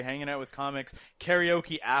Saturday, hanging out with comics,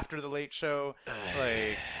 karaoke after the late show.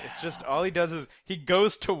 Like it's just all he does is he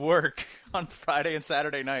goes to work on Friday and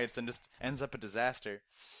Saturday nights and just ends up a disaster.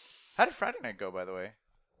 How did Friday night go, by the way?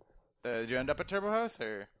 Did you end up at Turbo House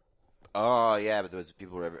or? Oh yeah, but there was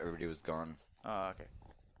people. Everybody was gone. Oh, okay.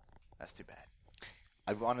 That's too bad.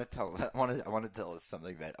 I want to tell us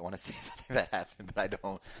something that I want to say something that happened, but I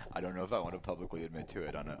don't know if I want to publicly admit to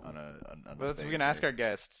it on a Well, we can ask our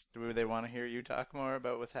guests. Do they want to hear you talk more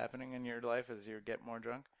about what's happening in your life as you get more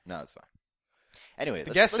drunk? No, it's fine. Anyway,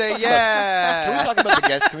 The guests say talk yeah. Can we talk about the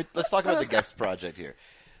guest? Let's talk about the guest project here.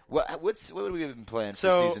 What have we been planned for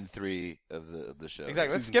So- season 3 of the show?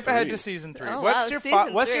 Exactly. Let's Season skip ahead 3. to season 3. Oh, what's wow, your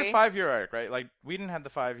season what's 3. your 5-year arc? Right, like Whedon had the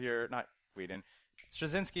 5-year. Not Whedon.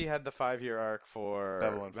 Straczynski had the 5-year arc for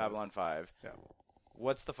Babylon 5. Yeah.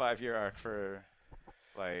 What's the 5-year arc for?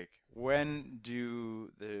 Like, when do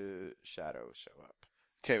the shadows show up?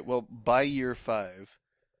 Okay, well, by year 5,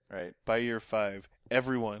 Right.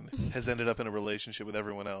 everyone has ended up in a relationship with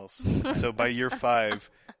everyone else. So by year 5,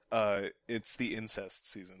 it's the incest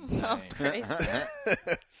season. Oh, praise.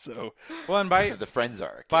 So Well, and This is the Friends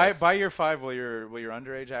arc. by yes. by year 5, will your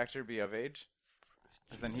underage actor be of age?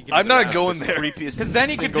 'Cause then he can I'm do the not round. going there. creepiest, 'Cause then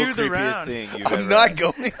he could single do the creepiest round. thing you've ever I'm not had.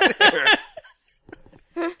 going there.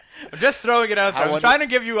 I'm just throwing it out there. I I'm wonder- trying to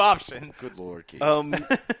give you options. Good lord, Keith.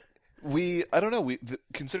 I don't know.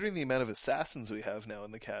 Considering the amount of assassins we have now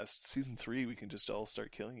in the cast, season 3 we can just all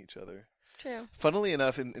start killing each other. It's true. Funnily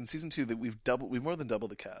enough, in season 2 that we've more than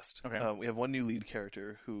doubled the cast. Okay. We have one new lead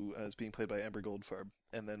character who is being played by Amber Goldfarb,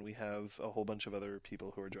 and then we have a whole bunch of other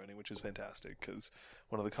people who are joining, which is fantastic. Because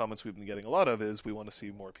one of the comments we've been getting a lot of is we want to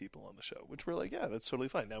see more people on the show, which we're like, yeah, that's totally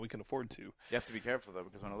fine. Now we can afford to. You have to be careful though,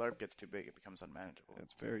 because when a LARP gets too big, it becomes unmanageable.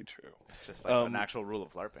 That's very true. It's just like an actual rule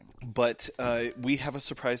of LARPing. But we have a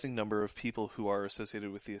surprising number of people who are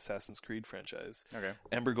associated with the Assassin's Creed franchise. Okay.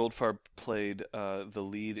 Amber Goldfarb played the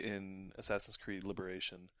lead in Assassin's Creed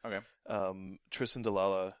Liberation. Okay. Tristan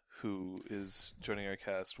Dalala, who is joining our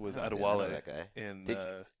cast, was I know Adewale that guy. in.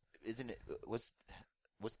 Isn't it? What's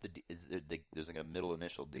the D? Is there? There's like a middle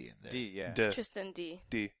initial D in there. D, yeah. Tristan D.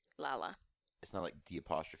 D. Lala. It's not like D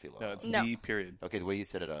apostrophe. Lala. No, it's No. D. Period. Okay, the way you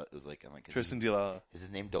said it, it was like I'm like Tristan Dalala. Is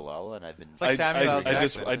his name Dalala? And I've been like Samuel L. I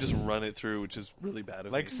Jackson. just run it through, which is really bad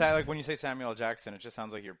of me. Like when you say Samuel L. Jackson, it just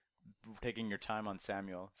sounds like you're taking your time on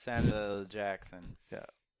Samuel. Samuel L. Jackson. Yeah.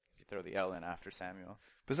 You throw the L in after Samuel.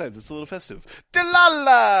 Besides, it's a little festive.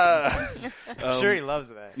 Dalala. I'm sure he loves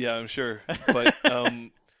that. Yeah, I'm sure. But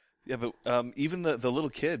even the little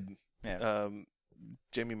kid, Yeah.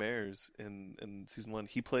 Jamie Mayers in season 1,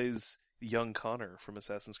 he plays young Connor from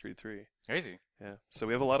Assassin's Creed 3. Crazy. Yeah, so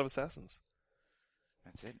we have a lot of assassins.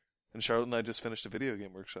 That's it. And Charlotte and I just finished a video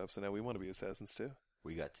game workshop, so now we want to be assassins too.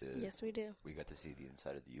 we got to Yes, we do. we got to see the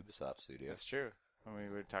inside of the Ubisoft studio. That's true. When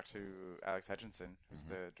we would talk to Alex Hutchinson, who's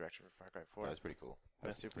the director of Far Cry 4. That was pretty cool.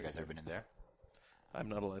 That's super You guys cool. ever been in there? I'm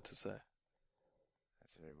not allowed to say.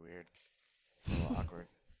 That's very weird. It's a little awkward.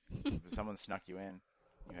 Someone snuck you in.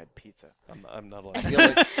 You had pizza. I'm not allowed. I To feel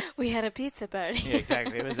like We had a pizza party. Yeah,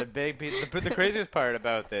 exactly. It was a big pizza. But the craziest part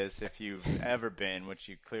about this, if you've ever been, which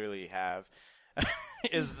you clearly have,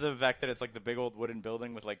 is the fact that it's like the big old wooden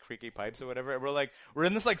building with like creaky pipes or whatever. We're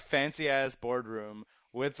in this like fancy ass boardroom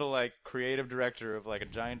with the like creative director of like a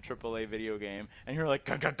giant AAA video game, and you're like,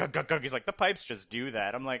 gug, gug, gug, gug, gug. He's like, the pipes just do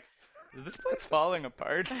that. I'm like, is this place falling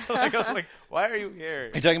apart? So, like, I was like, why are you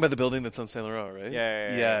here? You're talking about the building that's on Saint Laurent, right?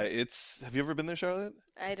 Yeah. It's. Have you ever been there, Charlotte?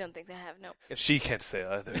 I don't think they have. No. She can't say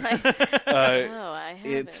either. No, I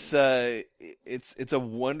haven't. It's a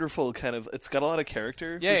wonderful kind of. It's got a lot of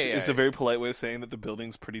character. Yeah, which yeah, is yeah. a very polite way of saying that the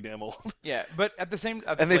building's pretty damn old. Yeah, but at the same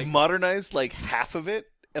And they've like, modernized like half of it,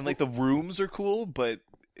 and like the rooms are cool, but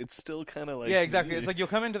it's still kind of like yeah, exactly. It's like you'll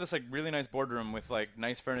come into this like really nice boardroom with like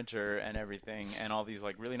nice furniture and everything, and all these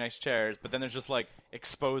like really nice chairs. But then there's just like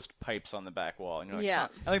exposed pipes on the back wall, and you're like, Yeah. huh.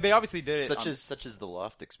 And like they obviously did it such on- as the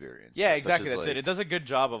Loft experience. yeah, Such exactly. as, That's like- it. It does a good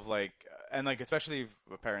job of like, and like especially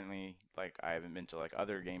apparently like I haven't been to like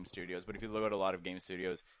other game studios, but if you look at a lot of game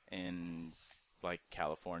studios in like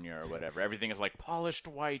California or whatever, everything is like polished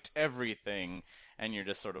white everything, and you're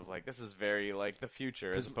just sort of like, this is very like the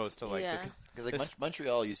future as opposed to like Yeah. this. Because like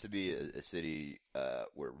Montreal used to be a city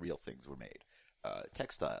where real things were made,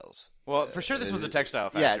 textiles. Well, for sure, this was a textile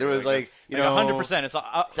factory. Yeah, there was like that's- you know 100%. It's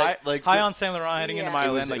high, like high the- on Saint Laurent heading into Yeah. Mile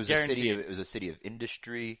It was, End, it like was a city. guaranteed. It was a city of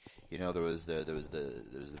industry. You know, there was the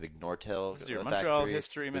big Nortel This is your factory. Montreal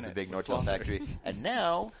History There was the Minute big with Nortel Walter. factory, and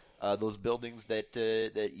now those buildings that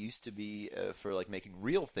used to be for like making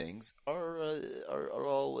real things are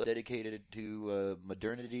all dedicated to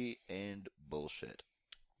modernity and bullshit.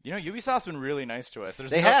 You know, Ubisoft's been really nice to us. There's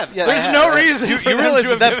They no, have, yeah, there's they no have. reason. You for them realize to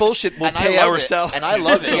that have that given- bullshit will And I pay love our it. salaries. And I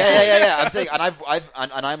love it. Yeah. I'm saying, and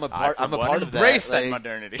I'm a part. for I'm a one, part of that. embrace that like,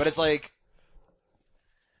 modernity. But it's like,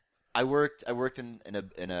 I worked in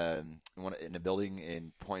a building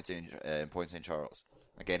in Point Saint Charles.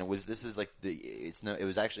 Okay, and it was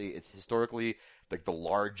historically like the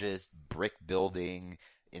largest brick building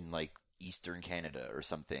in like Eastern Canada or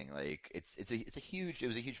something. Like it was a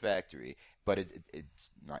huge factory, but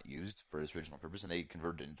it's not used for its original purpose, and they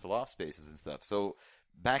converted it into loft spaces and stuff. So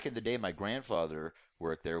back in the day, my grandfather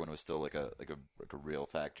worked there when it was still like a real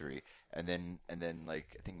factory, and then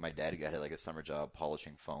like I think my dad had like a summer job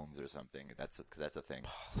polishing phones or something. Because that's a thing.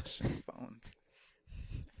 Polishing phones.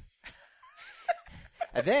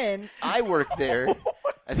 And then I worked there.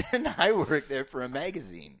 And then I worked there for a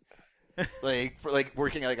magazine. Like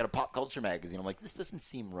working like at a pop culture magazine. I'm like, this doesn't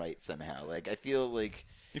seem right somehow. Like I feel like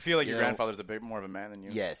you feel like your grandfather's a bit more of a man than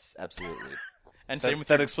you. Yes, absolutely. And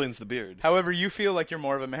that explains the beard. However, you feel like you're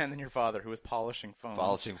more of a man than your father, who was polishing phones.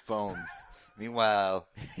 Polishing phones. Meanwhile,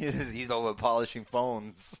 he's all about polishing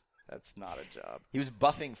phones. That's not a job. He was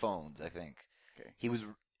buffing phones, I think. Okay. He was.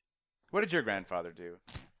 What did your grandfather do,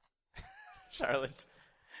 Charlotte?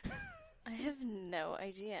 I have no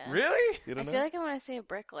idea. Really? You don't I know? feel like I want to say a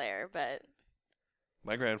bricklayer, but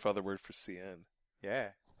My grandfather worked for CN. Yeah.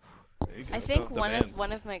 There you go. I think The one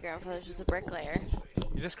man. of my grandfathers was a bricklayer.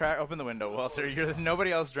 You just open the window, Walter.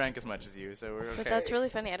 Nobody else drank as much as you, so we're okay. But that's really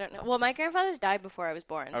funny. I don't know. Well, my grandfather's died before I was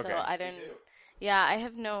born, Okay. so I didn't. Yeah, I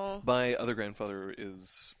have no. My other grandfather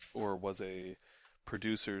was a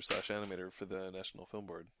producer / animator for the National Film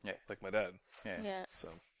Board. Yeah. Like my dad. Yeah. So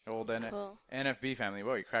Old Cool. NFB family.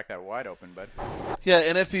 Whoa, you cracked that wide open, bud. yeah,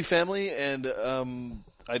 NFB family, and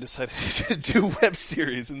I decided to do web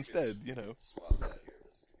series instead. You know.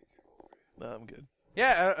 No, I'm good.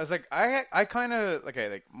 Yeah, I was like, I kind of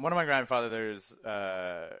like one of my grandfathers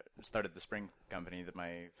started the spring company that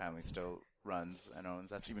my family still runs and owns.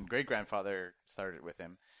 That's even great grandfather started it with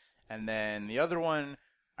him, and then the other one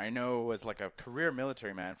I know was like a career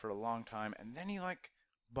military man for a long time, and then he like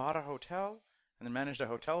bought a hotel and then managed a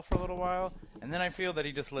hotel for a little while, and then I feel that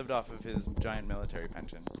he just lived off of his giant military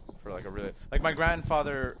pension for like a really like my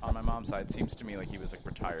grandfather on my mom's side seems to me like he was like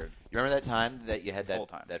retired. You remember that time that you had Whole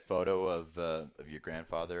time. that photo of your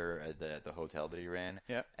grandfather at the hotel that he ran?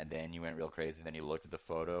 Yep. And then you went real crazy, and then you looked at the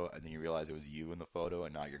photo, and then you realized it was you in the photo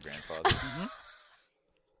and not your grandfather?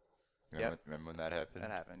 Remember when that happened? That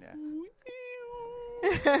happened, yeah.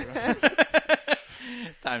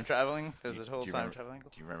 Time traveling. There's a whole time traveling. Do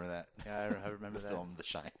you remember that? Yeah, I remember The that. film The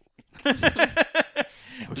Shine.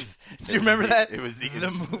 Do you remember that? It was the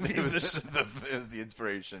movie. it was the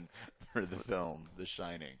inspiration for the film The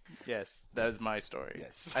Shining. Yes, that is my story.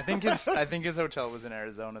 Yes. I think his hotel was in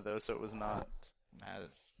Arizona though, so it was not. I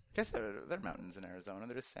guess there are mountains in Arizona.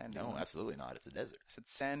 They're just sandy. No, ones. absolutely not. It's a desert. I said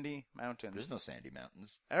sandy mountains. There's no sandy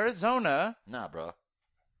mountains. Arizona Nah, bro.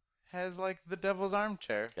 has like the devil's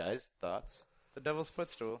armchair, Guys, thoughts? the devil's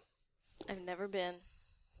footstool. I've never been.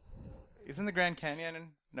 Isn't the Grand Canyon?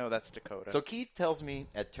 No, that's Dakota. So Keith tells me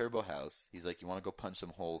at Turbo House, he's like, you want to go punch some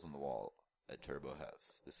holes in the wall at Turbo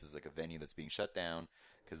House. This is like a venue that's being shut down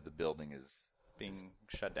because the building is being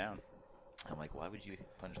shut down. I'm like, why would you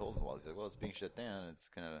punch holes in the wall? He's like, well, it's being shut down. It's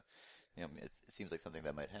gonna, it seems like something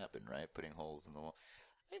that might happen, right? Putting holes in the wall.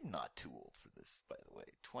 I'm not too old for this, by the way.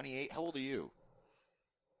 28. How old are you?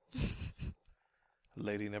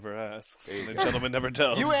 Lady never asks, There you and go. a gentleman never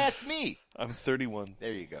tells. You asked me. I'm 31.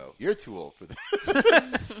 There you go. You're too old for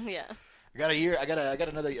this. Yeah. I got a year. I got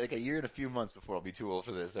another like a year and a few months before I'll be too old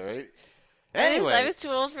for this. All right. I Anyway, was too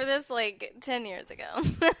old for this like 10 years ago.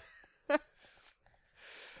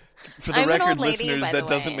 For the I'm an record, old lady, listeners, by that the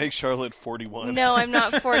doesn't way. make Charlotte 41. No, I'm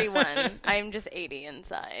not 41. I'm just 80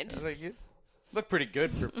 inside. I was like, you look pretty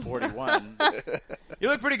good for 41. You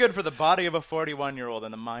look pretty good for the body of a 41-year-old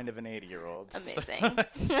and the mind of an 80-year-old. Amazing.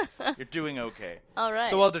 You're doing okay. All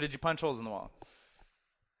right. So, Walter, did you punch holes in the wall?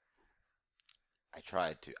 I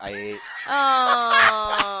tried to. I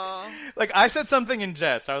Oh. Like, I said something in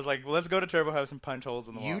jest. I was like, well, let's go to Turbo House and punch holes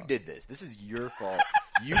in the wall. You did this. This is your fault.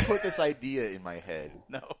 You put this idea in my head.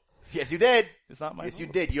 No. Yes, you did. It's not my Yes, you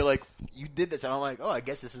fault. did. You're like, you did this, and I'm like, oh, I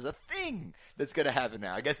guess this is a thing that's gonna happen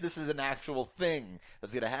now. I guess this is an actual thing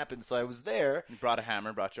that's gonna happen. So I was there. You brought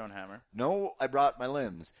your own hammer. No, I brought my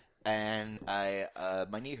limbs, and my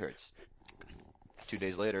knee hurts. 2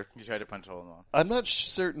 days later, You tried to punch a hole in the wall. I'm not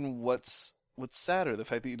certain what's sadder, the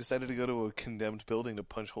fact that you decided to go to a condemned building to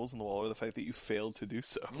punch holes in the wall, or the fact that you failed to do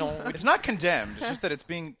so. no, It's not condemned. It's just that it's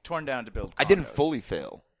being torn down to build I didn't condos. fully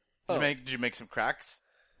fail. Did you make some cracks?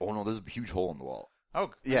 Oh no, there's a huge hole in the wall. Oh,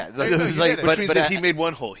 Yeah, Oh, it no, was you like, did it. Which but, means but that I- he made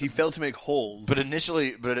one hole. He failed to make holes. But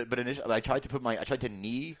initially, I tried to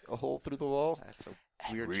knee a hole through the wall. That's a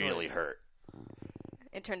It weird really choice. hurt.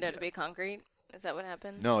 It turned out to be concrete. Is that what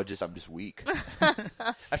happened? No, I'm just weak.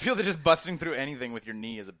 I feel that just busting through anything with your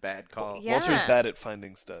knee is a bad call. Yeah. Walter's bad at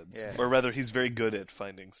finding studs. Yeah. Or rather, he's very good at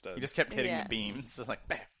finding studs. You just kept hitting Yeah. the beams. It's like,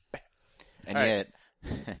 bam, bam. And All yet,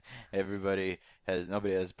 nobody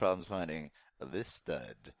has problems finding this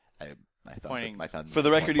stud. My thumbs For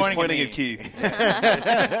the record, he's Pointing pointing at at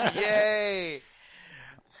Keith. Yay!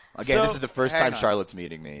 Again, So, this is the first hang time on. Charlotte's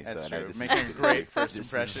meeting me. That's so I know true. this Making a great first this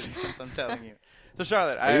is- impression. I'm telling you. So,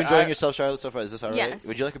 Charlotte, Are you enjoying yourself, Charlotte, so far? Is this all right? Yes.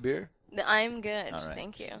 Would you like a beer? I'm good. All right.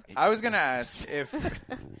 Thank you. I was going to ask if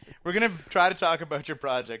we're going to try to talk about your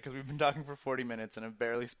project because we've been talking for 40 minutes and have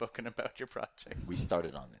barely spoken about your project. We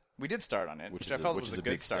started on it. We did start on it, Which which is I felt which was is a a good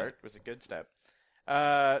big start. step. It was a good step.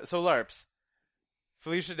 So LARPs,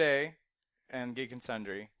 Felicia Day, and Geek and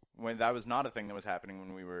Sundry. When that was not a thing that was happening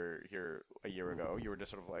when we were here a year ago, you were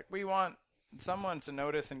just sort of like, we want someone to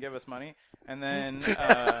notice and give us money, and then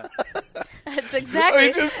That's exactly.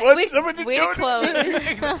 I just want someone to way notice.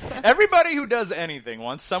 quote. everybody who does anything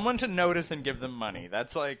wants someone to notice and give them money.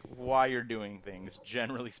 That's like why you're doing things,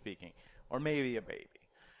 generally speaking, or maybe a baby.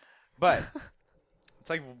 But it's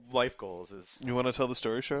like life goals is. You want to tell the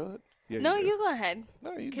story, Charlotte? Yeah, No, do. you go ahead.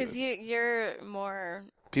 No, you Because do. you're more.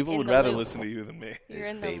 People in would the rather loop. listen to you than me. You're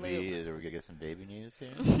in the Baby, loop. are we going to get some baby news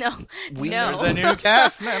here? No, We- no. There's a new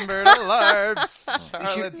cast member to LARPs.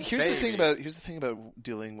 Charlotte's Here's the thing baby. about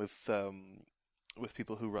dealing with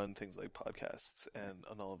people who run things like podcasts and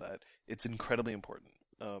all of that. It's incredibly important.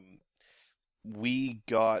 We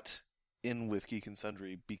got in with Geek and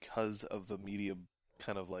Sundry because of the media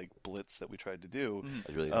kind of like blitz that we tried to do. I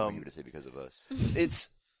was really hoping you were to say because of us. It's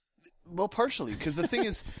well, partially because the thing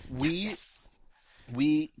is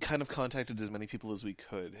we kind of contacted as many people as we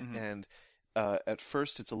could, and at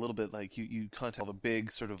first it's a little bit like you contact all the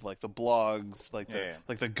big sort of like the blogs, like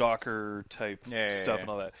the Gawker type stuff and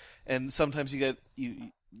all that, and sometimes you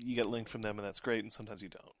get linked from them and that's great, and sometimes you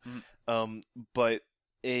don't. But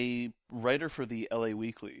a writer for the LA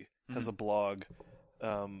Weekly has a blog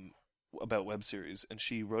about web series, and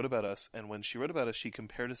she wrote about us, and when she wrote about us, she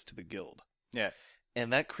compared us to the Guild. Yeah.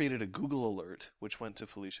 And that created a Google alert, which went to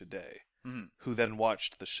Felicia Day, who then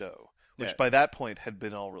watched the show, which by that point had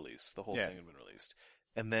been all released. The whole thing had been released.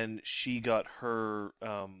 And then she got her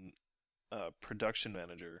production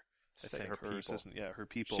manager, I think, her assistant, her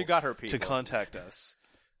people. She got her people. To contact us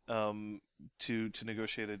to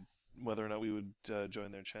negotiate whether or not we would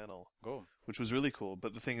join their channel, which was really cool.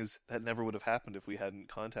 But the thing is, that never would have happened if we hadn't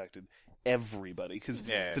contacted everybody, because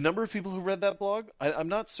the number of people who read that blog, I'm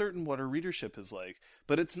not certain what our readership is like,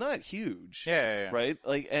 but it's not huge, right?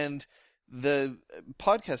 Like, and the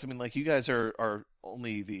podcast, I mean, like, you guys are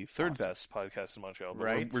only the third best podcast in Montreal, but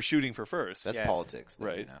Right. we're shooting for first. That's politics, though,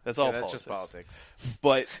 right? you know. That's all that's politics. just politics.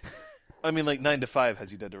 But I mean, like 9 to 5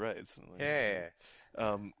 has you dead to rights.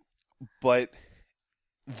 But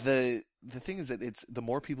the thing is that it's the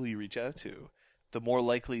more people you reach out to, the more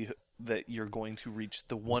likely that you're going to reach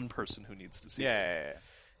the one person who needs to see it.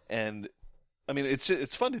 And I mean,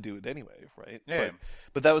 it's fun to do it anyway, right?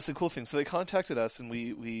 But that was the cool thing. So they contacted us, and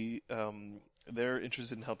we they're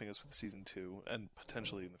interested in helping us with season 2 and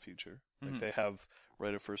potentially in the future. Like, they have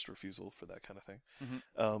right of first refusal for that kind of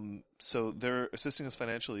thing. So they're assisting us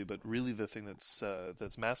financially, but really the thing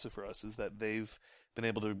that's massive for us is that they've been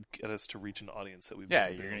able to get us to reach an audience that we've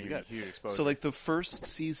never been able to get. Huge exposure. So like the first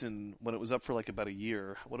season, when it was up for like about a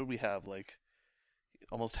year, what did we have? Like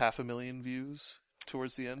almost 500,000 views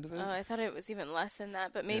towards the end of it. Oh, I thought it was even less than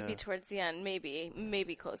that, but maybe towards the end,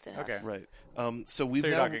 maybe close to half. Okay. Right. So we've So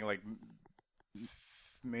you're now, talking like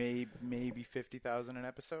maybe 50,000 an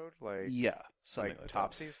episode, like something like that.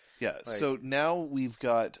 topsies. Yeah. So now we've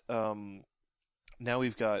got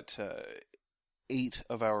 8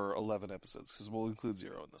 of our 11 episodes, because we'll include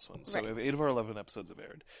 0 in this one. So Right. we have 8 of our 11 episodes have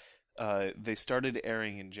aired. They started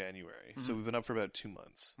airing in January, so we've been up for about 2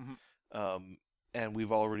 months, and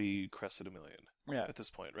we've already crested 1 million at this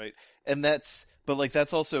point, right? And that's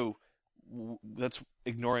also that's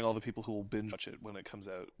ignoring all the people who will binge watch it when it comes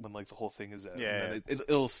out, when like the whole thing is out. And then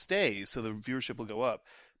it'll stay, so the viewership will go up.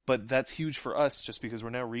 But that's huge for us, just because we're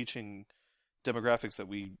now reaching demographics that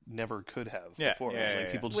we never could have before.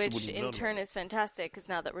 Like, people just Which wouldn't in know turn about is fantastic, because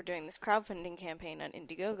now that we're doing this crowdfunding campaign on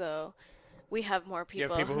Indiegogo, we have more You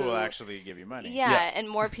people have people who will actually give you money. and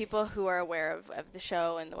more people who are aware of the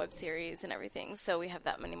show and the web series and everything. So we have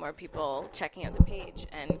that many more people checking out the page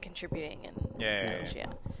and contributing and such.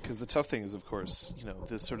 Because the tough thing is, of course,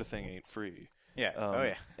 this sort of thing ain't free.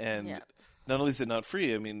 And not only is it not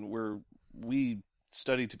free, I mean, we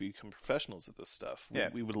study to become professionals at this stuff.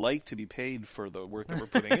 We would like to be paid for the work that we're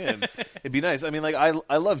putting in. It'd be nice. I mean, like,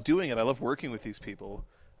 I love doing it. I love working with these people.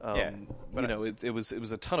 But it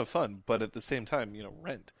was a ton of fun. But at the same time,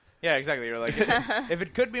 rent. Yeah, exactly. You're like, if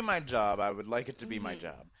it could be my job, I would like it to be my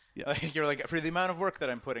job. Yeah. Like, you're like, for the amount of work that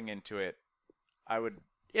I'm putting into it, I would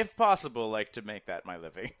if possible, like to make that my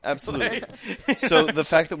living. Absolutely. So the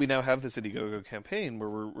fact that we now have this Indiegogo campaign where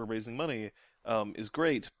we're raising money is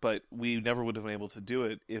great, but we never would have been able to do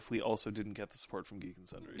it if we also didn't get the support from Geek and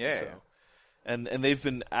Sundry. Yeah. So. And they've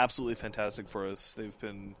been absolutely fantastic for us. They've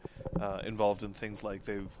been involved in things like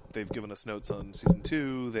they've given us notes on season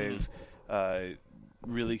 2. They've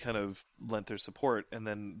really kind of lent their support, and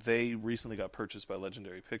then they recently got purchased by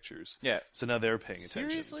Legendary Pictures. Yeah. So now they're paying attention.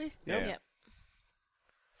 Seriously? Yep. Yeah.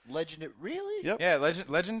 Legendary? Really? Yep. Yeah,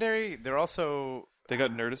 Legendary. They're also They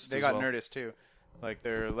got Nerdist. they as got well. Nerdist too. Like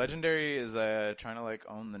their Legendary is trying to like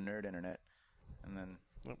own the nerd internet, and then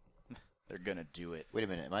they're gonna do it. Wait a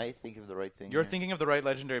minute. Am I thinking of the right thing? You're here? thinking of the right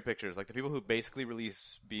Legendary Pictures, like the people who basically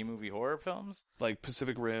release B-movie horror films, Like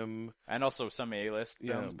Pacific Rim. and also some A-list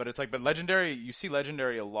Yeah. films. But it's like, but Legendary, you see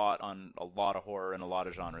Legendary a lot on a lot of horror and a lot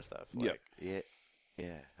of genre stuff. Like, Yeah.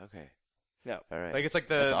 Yeah. Okay. Yeah. All right. Like it's like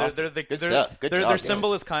That's awesome. Good stuff. Good their job,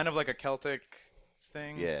 symbol guys. is kind of like a Celtic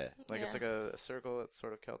thing. Yeah. Like it's Yeah. like a circle that's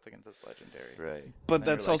sort of Celtic and it's Legendary. Right. But And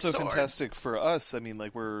then that's you're like, also "Sword." fantastic for us. I mean,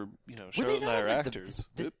 like we're Charlotte and I are actors.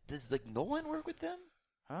 Does like Nolan work with them?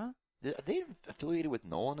 Huh? Are they affiliated with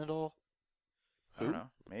Nolan at all? I don't know.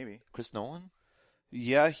 Maybe Chris Nolan?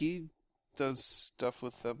 Yeah, he does stuff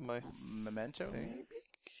with them. Memento. Maybe.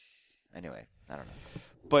 Anyway, I don't know.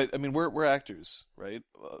 But I mean, we're actors, right?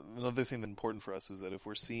 Another thing that's important for us is that if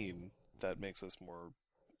we're seen, that makes us more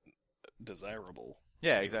desirable.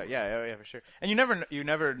 Yeah, exactly. Yeah, for sure. And you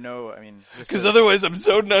never know. I mean, Because otherwise, I'm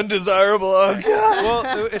so undesirable. Oh God.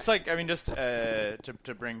 well, it's like just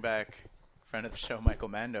to bring back friend of the show Michael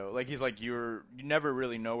Mando. Like he's like you never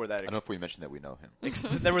really know where that I don't know if we mentioned that we know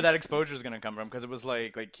him. where that exposure is going to come from, because it was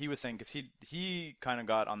like he was saying, because he kind of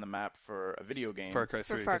got on the map for a video game, Far Cry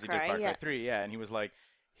 3. For Far because he did Far Cry, Cry yeah. 3, yeah, and he was like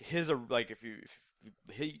his like if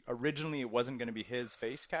he originally it wasn't going to be his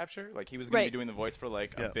face capture, like he was going to be doing the voice for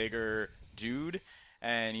like a bigger dude.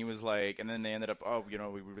 And he was like, and then they ended up, we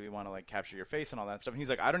really want to like capture your face and all that stuff. And he's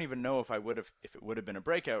like, I don't even know if it would have been a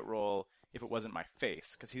breakout role if it wasn't my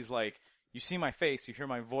face, because he's like, you see my face, you hear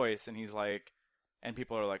my voice, and he's like, and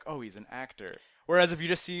people are like, oh, he's an actor. Whereas if you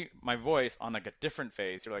just see my voice on like a different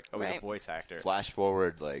face, you're like, oh, he's a voice actor. Flash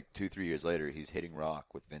forward like 2-3 years later, he's hitting rock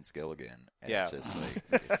with Vince Gilligan. And Yeah. it's just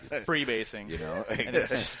like it's, Freebasing, you know. And it's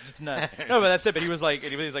just it's nuts. No, but that's it. But he was like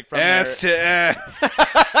from Ass there, to ass.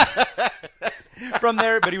 from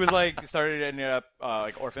there, but he was like started ending up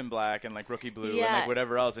like Orphan Black and like Rookie Blue and Yeah. like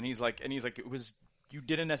whatever else, and he's like it was, you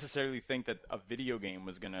didn't necessarily think that a video game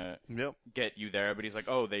was gonna get you there, but he's like,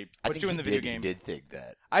 oh, they I put think you in the video He game. did think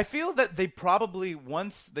that. I feel that they probably,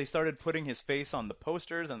 once they started putting his face on the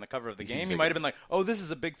posters and the cover of the He game, seems he like might have been like, oh, this is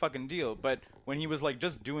a big fucking deal. But when he was like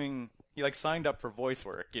just doing, he like signed up for voice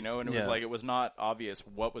work, and it was like, it was not obvious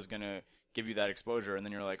what was gonna give you that exposure, and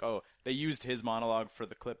then you're like, oh, they used his monologue for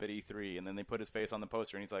the clip at E3, and then they put his face on the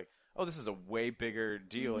poster, and he's like, oh, this is a way bigger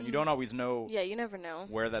deal, and you don't always know Yeah, you never know.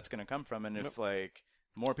 where that's going to come from, and if like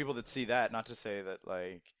more people that see that, not to say that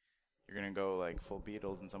like you're going to go like full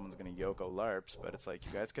Beatles and someone's going to Yoko LARPs, but it's like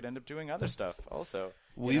you guys could end up doing other stuff also.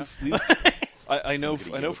 I know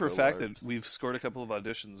for a Yoko fact LARPs. that we've scored a couple of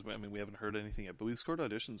auditions. I mean, we haven't heard anything yet, but we've scored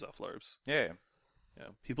auditions off LARPs. Yeah. Yeah,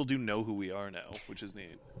 people do know who we are now, which is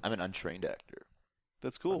neat. I'm an untrained actor.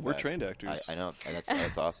 That's cool. Fun We're fact. trained actors. I know, and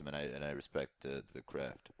that's awesome, and I respect the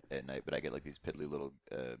craft. But I get like these piddly little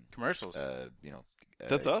Commercials.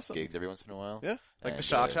 That's awesome. Gigs every once in a while. Yeah. Like the And,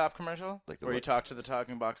 Shock Shop commercial, like the where you what- talk to the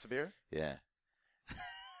talking box of beer. Yeah.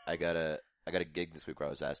 I got a gig this week where I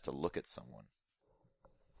was asked to look at someone.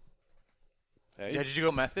 Hey. Yeah, did you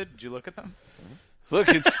go method? Did you look at them? Look,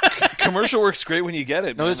 it's commercial works great when you get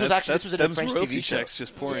it. No, man. this was in a them's French royalty TV show. checks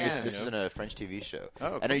just pouring. Yeah. in, This you was know? in a French TV show.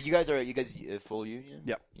 Oh, I know you guys are full union.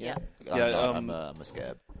 Yeah. Yeah. I'm a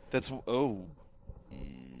scab. That's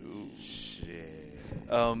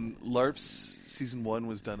LARPs season 1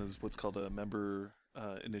 was done as what's called a member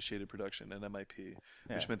initiated production, an MIP,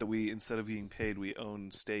 which meant that we, instead of being paid, we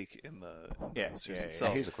own stake in the series Now,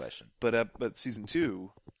 itself. here's a question. But season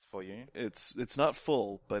 2, It's full union. it's not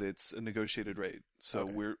full, but it's a negotiated rate.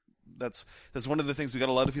 So that's one of the things we got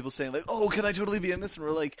a lot of people saying, like, oh, can I totally be in this? And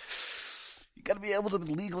we're like, you got to be able to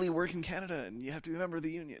legally work in Canada, and you have to be a member of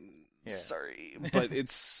the union. Yeah. Sorry, but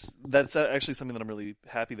that's actually something that I'm really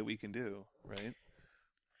happy that we can do, right?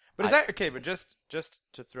 But is that okay? But just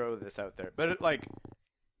to throw this out there, but like,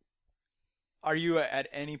 are you at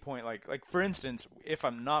any point like for instance, if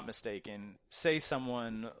I'm not mistaken, say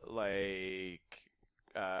someone like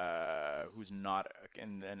who's not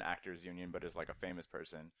in an actors union but is like a famous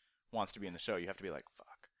person wants to be in the show, you have to be like,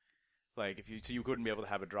 fuck. Like you couldn't be able to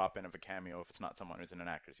have a drop in of a cameo if it's not someone who's in an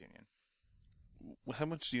actors union. How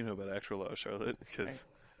much do you know about actual law, Charlotte? Because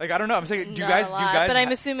Like, I don't know. I'm saying, do you Not guys? a lot, but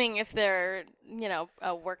I'm assuming if they're,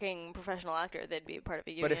 a working professional actor, they'd be part of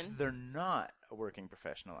a union. But if they're not a working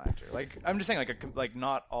professional actor, like I'm just saying, like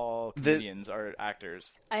not all comedians are actors.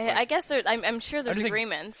 I guess I'm sure there's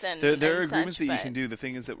agreements and there are and agreements such, that you but- can do. The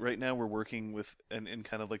thing is that right now we're working with in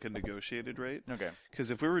kind of like a negotiated rate. Okay. Because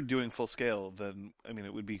if we were doing full scale, then I mean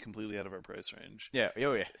it would be completely out of our price range. Yeah.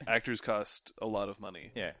 Oh yeah. Actors cost a lot of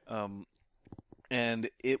money. Yeah. And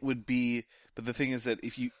it would be, but the thing is that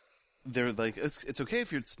if you, they're like, it's okay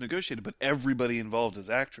if it's negotiated, but everybody involved is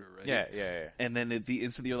actor, right? Yeah. And then at the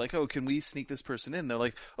instant you're like, oh, can we sneak this person in? They're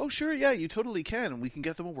like, oh, sure, yeah, you totally can, and we can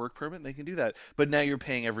get them a work permit, and they can do that. But now you're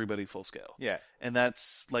paying everybody full scale. Yeah. And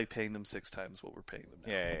that's like paying them 6 times what we're paying them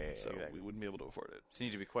now. Yeah, so exactly. we wouldn't be able to afford it. So you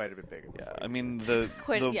need to be quite a bit bigger. Yeah, I mean, the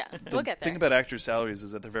We'll get thing there. about actors' salaries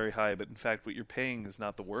is that they're very high, but in fact what you're paying is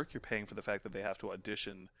not the work, you're paying for the fact that they have to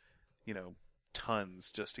audition,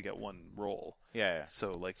 tons just to get one role. Yeah.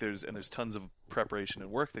 So like there's tons of preparation and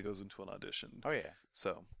work that goes into an audition. Oh yeah.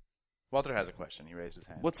 So Walter has a question. He raised his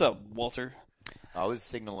hand. what's up, Walter? I was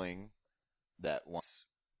signaling that once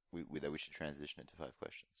that we should transition into 5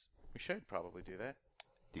 questions. We should probably do that.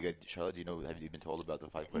 Do you guys, Charlotte? Have you been told about the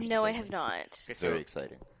 5 questions? No, I segment? have not. Okay, It's so very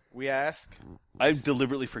exciting. we ask. I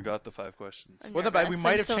deliberately forgot the 5 questions. I'm Well, nervous. we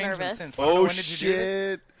might I'm have so changed them nervous. since. Oh When did you do it?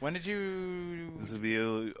 shit! When did you? This would be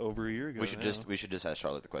over a year ago. We should just ask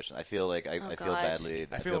Charlotte the question. I feel like I feel God. badly.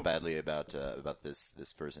 I feel feel- badly about this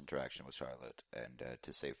first interaction with Charlotte, and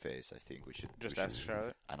to save face, I think we should Just we ask should-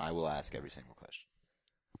 Charlotte. and I will ask every single question.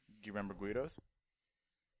 Do you remember Guido's?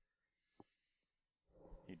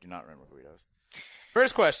 You do not remember Guido's.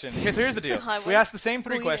 First question. Okay, so here's the deal. I We would- ask the same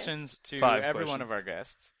 3 Guido. questions to 5 every one questions. of our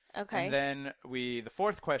guests. Okay. And then the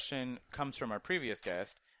 4th question comes from our previous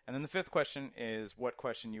guest. And then the 5th question is what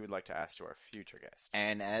question you would like to ask to our future guest.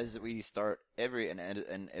 And as we start every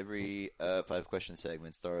 5 question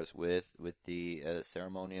segment starts with the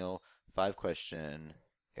ceremonial 5 question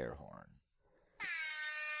air horn.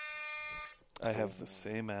 I have the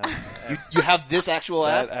same app. You have this actual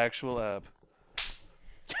that app? actual app.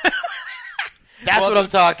 That's what I'm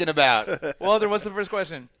talking about. Walter, what's the first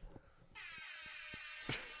question?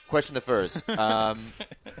 Question the first.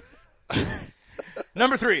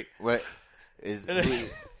 Number 3. What is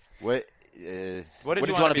what did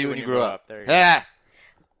you want to be when you grew up? There you go. Ah!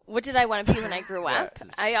 What did I want to be when I grew up? Yeah.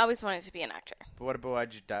 I always wanted to be an actor. But what about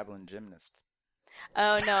why'd you dabble in gymnast?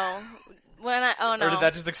 Oh no. Or did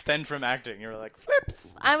that just extend from acting? You were like,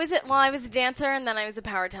 I was a dancer and then I was a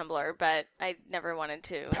power tumbler, but I never wanted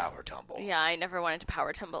to Power tumble. Yeah, I never wanted to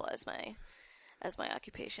power tumble as my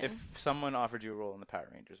occupation. if someone offered you a role in the Power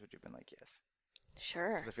Rangers, would you have been like, yes?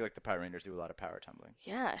 Sure. 'Cause I feel like the Power Rangers do a lot of power tumbling.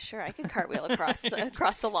 Yeah, sure. I could cartwheel across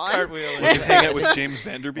the lawn. Cartwheel. Hang out with James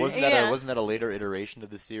Vanderbeek. Wasn't that a later iteration of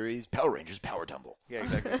the series? Power Rangers Power Tumble. Yeah,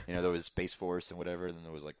 exactly. There was Space Force and whatever, and then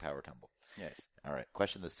there was like Power Tumble. Yes. All right.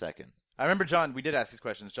 Question the second. I remember John, we did ask these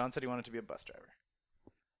questions. John said he wanted to be a bus driver.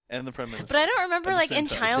 And the Prime Minister. But I don't remember At the like same in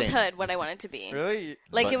time. childhood what I wanted to be. Really?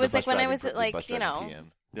 Like But it was the like bus when I driving was the like, bus driving you know,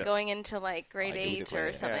 PM. Yeah. going into like grade I do 8 declare. or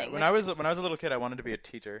Yeah, something. Yeah. When I was a little kid, I wanted to be a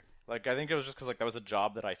teacher. Like I think it was just because like that was a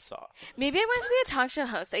job that I saw. Maybe I wanted to be a talk show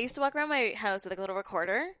host. I used to walk around my house with like a little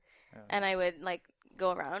recorder, and I would like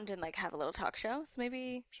go around and like have a little talk show. So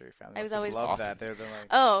maybe I'm sure your family I was must have always- loved Awesome. that. They're like,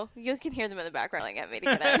 oh, you can hear them in the background like get me to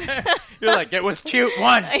get out. you're like, it was cute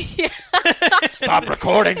one. Yeah. Stop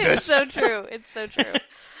recording It's so true. It's so true.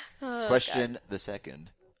 Oh, Question the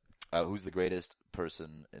second. Who's the greatest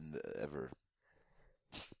person ever?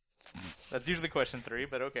 That's usually question 3,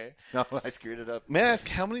 but okay. No, I screwed it up. May I ask,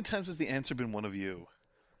 how many times has the answer been one of you?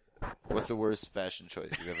 What's the worst fashion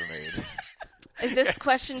choice you've ever made? God. Is this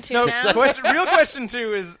question 2 No, now? real question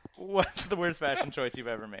 2 is what's the worst fashion choice you've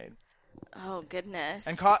ever made? Oh goodness.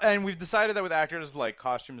 And we've decided that with actors, like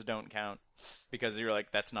costumes don't count because you're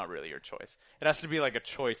like that's not really your choice. It has to be like a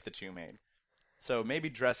choice that you made. So maybe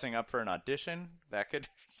dressing up for an audition that could,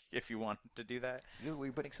 if you want to do that.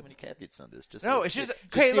 We're putting so many caveats on this. No, it's just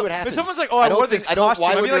okay. see Look, what happens. if someone's like, "Oh, I wore this costume,"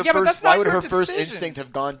 Why I'd would be like, her "Yeah, but first, that's not why would your her first decision." instinct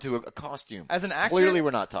have gone to a costume? As an actor? Clearly,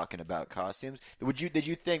 we're not talking about costumes. Did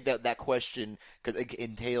you think that question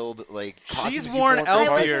entailed like costumes? She's you've worn for elf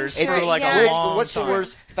parties? ears It's for, like, a which- long What's the time.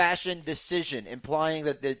 worst fashion decision? Implying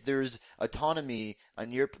that there's autonomy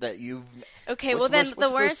on that you've. Okay, What's well the then worst- the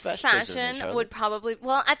what's worst the worst fashion fashion Charlotte? would probably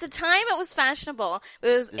at the time it was fashionable. It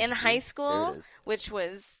was in is high it. school, There it is. which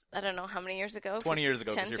was I don't know how many years ago. 20 years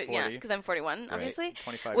ago, 'cause 10, you're 50 yeah, 40. because I'm 41, obviously.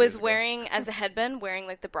 25 was years ago. wearing as a headband, wearing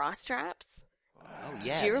like the bra straps, Oh,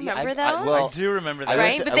 yeah, Do you see, remember I those? well, I do remember that. I went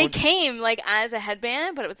right? to- But I they went to- came like as a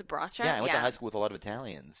headband, but it was a bra strap. Yeah, I went to high school with a lot of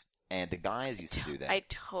Italians, and the guys used to do that. I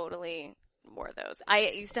totally wore those. I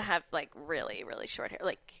used to have like really, really short hair,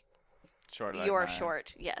 like Short. Like your mine.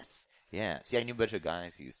 short. Yes. Yeah. See, I knew a bunch of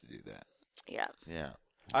guys who used to do that. Yeah. Yeah.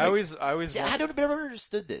 I always. See, I never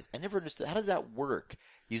understood this. I never understood. How does that work?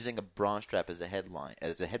 Using a bra strap as a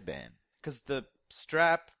headband. Because the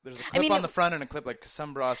strap, there's a clip on the front and a clip, like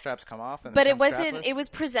some bra straps come off. And But they it come wasn't. strapless. It was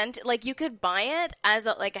presented like you could buy it as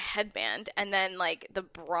like a headband, and then like the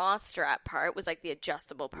bra strap part was like the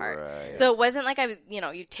adjustable part. Right. So it wasn't like I was,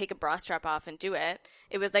 you take a bra strap off and do it.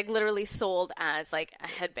 It was like literally sold as like a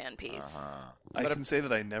headband piece. I can say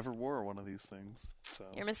that I never wore one of these things. So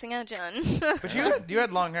You're missing out, John. But you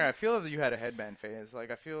had long hair. I feel that you had a headband phase.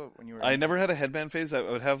 Like I feel when you were. I never had a headband phase. I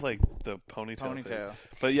would have like the ponytail. Phase.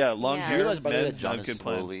 But yeah, long Yeah. hair. You realize by the way men, that John not is good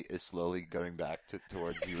plan. slowly going back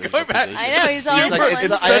towards the original back. position. I know he's always like, like,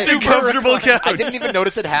 it's Such a comfortable couch. I didn't even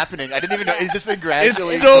notice it happening. I didn't even know. It's just been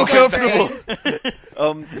gradually. It's so comfortable.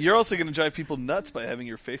 You're also going to drive people nuts by having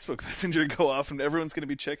your Facebook Messenger go off, and everyone's going to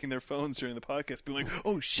be checking their phones during the podcast, being like,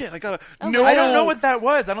 "Oh shit, I gotta." No, I don't know what that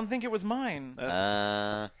was. I don't think it was mine.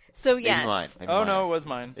 So Maybe yes. mine. No, it was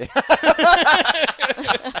mine.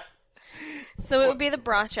 So it would be the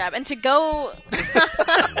bra strap, and to go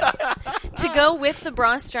with the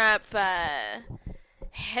bra strap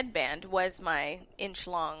headband was my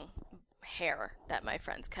inch-long hair that my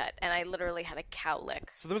friends cut, and I literally had a cowlick.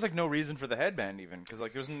 So there was like no reason for the headband even, because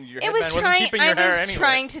like your It headband was wasn't trying. keeping I your hair was anyway.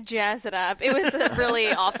 trying to jazz it up. It was a really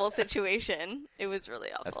awful situation. It was really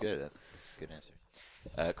awful. That's good. That's a good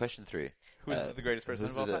answer. Question 3. Who's the greatest person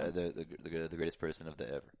who's of all time? the greatest person of the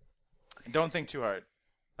ever? Don't think too hard.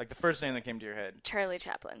 Like the first name that came to your head. Charlie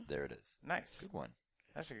Chaplin. There it is. Nice. Good one.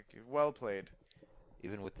 That's well played.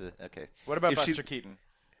 Even with the What about If Buster she- Keaton?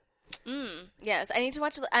 Yes, I need to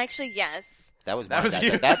watch. Actually, yes. That was That mine. was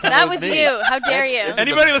you. That was me. you. How dare you? This is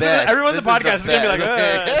Anybody the listening? best. Everyone on the This is podcast is gonna be like,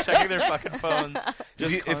 best. checking their fucking phones.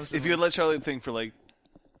 If you had let Charlie think for like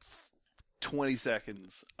 20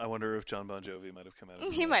 seconds, I wonder if John Bon Jovi might have come out.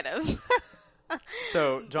 Of He might have.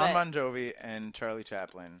 So John But- Bon Jovi and Charlie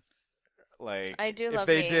Chaplin, like I do if love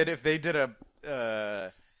they me. did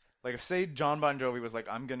like if say John Bon Jovi was like,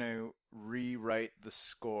 I'm gonna rewrite the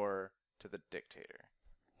score to The Dictator.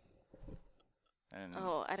 And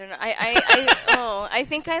Oh, I don't know. I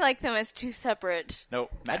think I like them as two separate.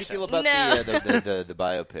 nope. How do you mashup. feel about No. the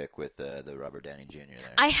biopic with the Robert Downey Jr.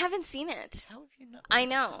 there? I haven't seen it. How have you not? I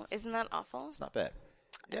know. Isn't that awful? It's not bad.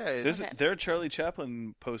 Yeah, it's, There are Charlie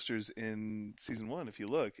Chaplin posters in season 1. If you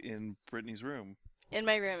look in Brittany's room, In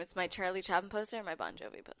my room, it's my Charlie Chaplin poster and my Bon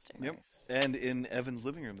Jovi poster. yep, and in Evan's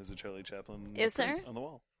living room, there's a Charlie Chaplin. Is print there? on the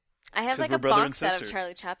wall? I have 'Cause like we're a brother and box set of sister.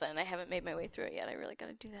 Charlie Chaplin, and I haven't made my way through it yet. I really got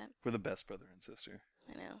to do that. We're the best brother and sister.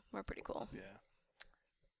 I know. We're pretty cool. Yeah.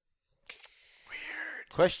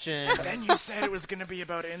 Question. Then you said it was gonna be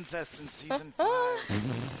about incest in season 5.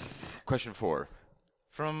 Question 4.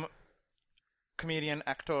 From comedian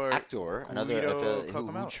actor Another Guido who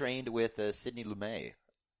Cocomello. trained with Sidney Lumet.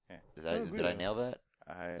 Yeah. Did I nail that?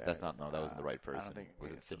 That's I- not. No, that wasn't the right person. I don't think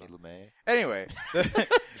Was it Sidney Lumet? Anyway, the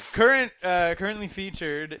currently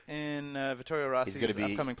featured in Vittorio Rossi's gonna be-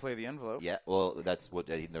 upcoming play The Envelope. Yeah. Well, that's what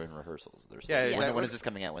they're in rehearsals. They're Yeah, still- exactly. when is this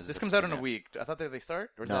coming out? When's This this comes out in coming a week. I thought they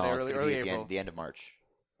start, or is No, that it's early gonna be at April? the end of March.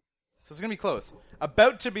 So it's gonna be close.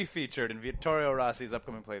 About to be featured in Vittorio Rossi's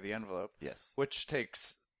upcoming play The Envelope, Yes. which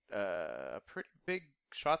takes a pretty big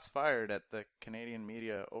shots fired at the Canadian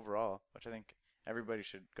media overall, which I think everybody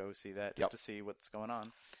should go see that just Yep. to see what's going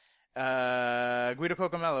on. Guido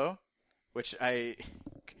Cocomello, which I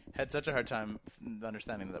had such a hard time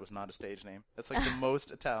understanding that was not a stage name. That's like the most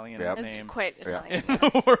Italian Yep. It's name quite Yeah. Italian. in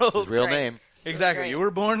the world. His real great. name. Exactly. great. You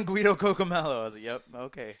were born Guido Cocomello. I was like, yep,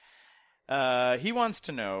 okay. He wants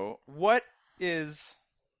to know, what is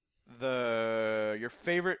your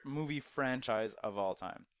favorite movie franchise of all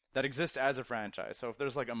time that exists as a franchise? So if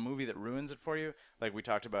there's like a movie that ruins it for you, like we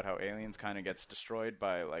talked about how Aliens kind of gets destroyed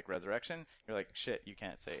by like Resurrection, you're like, shit, you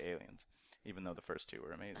can't say Aliens, even though the first two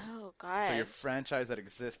were amazing. Oh God. So your franchise that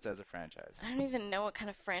exists as a franchise. I don't even know what kind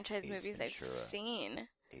of franchise Ace movies Ventura. I've seen.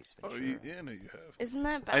 Ace Oh, Ventura. yeah, no, you have. Isn't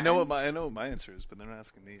that bad? I know what my answer is, but they're not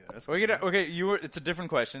asking me. They're asking Well, me. okay, it's a different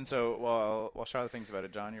question. So while Charlotte thinks about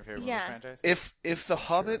it, John, your favorite Yeah. movie franchise? If The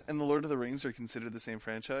Hobbit and The Lord of the Rings are considered the same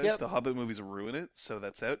franchise, Yep. the Hobbit movies ruin it, so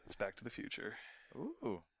that's out. It's Back to the Future.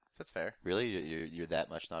 Ooh, that's fair. Really? You're that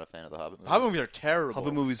much not a fan of the Hobbit movies? Hobbit movies are terrible.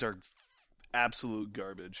 Hobbit movies are absolute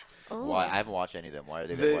garbage. Oh. Why? I haven't watched any of them. Why are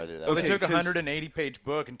they? The- why are they that They okay, way? took a 'cause- 180-page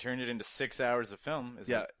book and turned it into 6 hours of film. Is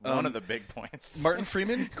Yeah, one of the big points. Martin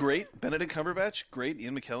Freeman, great. Benedict Cumberbatch, great.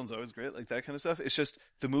 Ian McKellen's always great. Like that kind of stuff. It's just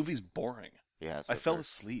the movie's boring. Yeah, that's I what I've fell heard.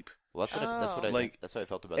 asleep. Well, that's what I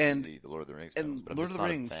felt about and- the Lord of the Rings and films. But I'm Lord just of the not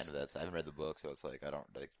Rings- a fan of that. So I haven't read the book, so it's like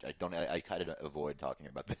I kind of avoid talking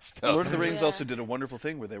about this stuff. Lord of the Rings Yeah. also did a wonderful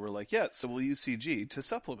thing where they were like, yeah, so we'll use CG to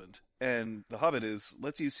supplement. And The Hobbit is,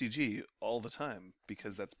 let's use CG all the time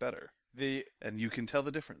because that's better. And you can tell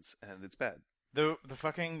the difference, and it's bad. The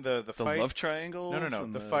fucking the The fight. love triangles. No.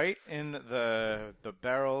 and The fight in the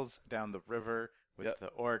barrels down the river with Yep. the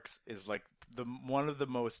orcs is like one of the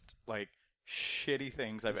most like shitty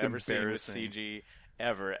things I've It's ever seen with embarrassing. CG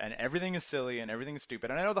ever, and everything is silly and everything is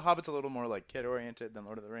stupid. And I know The Hobbit's a little more like kid oriented than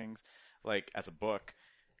Lord of the Rings, like as a book,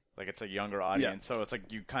 like it's a younger audience. So it's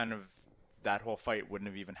like you kind of that whole fight wouldn't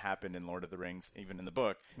have even happened in Lord of the Rings, even in the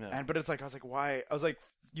book. Yeah. But it's like I was like, why? I was like,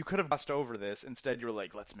 you could have glossed over this. Instead, you were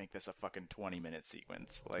like, let's make this a fucking 20-minute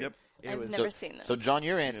sequence. Like, Yep. it I've was never seen them. So, John,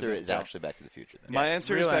 your answer is so- actually Back to the Future. Then. My Yes,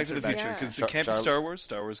 answer real is Back answer to the is Back Future to the because Future. it can't be Charlotte- Star Wars.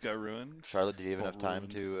 Star Wars got ruined. Charlotte, did you have enough time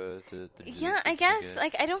Ruined. to Yeah, I guess.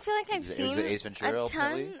 Like, I don't feel like I've Is it seen Ace Ventura a ton.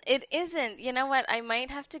 ultimately? It isn't. You know what? I might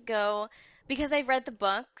have to go because I've read the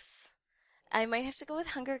books. I might have to go with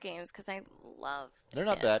Hunger Games because I love. They're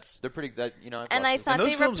not it. bad. They're pretty. I've And I watched them. thought And they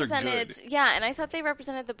those films are represented. good. Yeah, and I thought they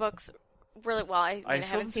represented the books really well. I I still haven't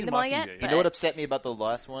haven't seen seen them all yet. Mockingjay. You but know what upset me about the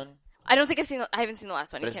last one? I don't think I've seen. I haven't seen the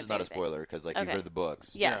last one. But You this can't is not say a anything. spoiler because like Okay. you've read the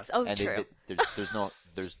books. Yes. Yeah. Oh, And true.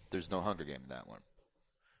 there's no Hunger Game in that one,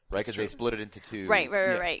 right? Because they split it into two.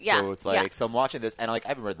 Right. Yeah. So it's like so I'm watching this and like I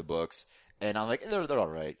haven't read the books and I'm like they're all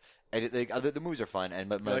right. And the movies are fun, and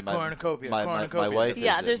my cornucopia, my wife is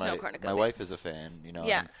Yeah, there's my, no cornucopia. My wife is a fan, you know.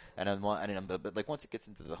 Yeah. But like once it gets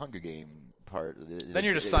into the Hunger Game part, Then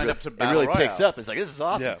you're just it signed really- up to It Battle really Royale. picks up. It's like this is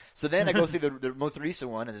awesome. Yeah. So then I go see the most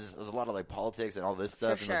recent one, and there's a lot of like politics and all this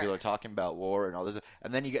stuff, For and like, sure. people are talking about war and all this,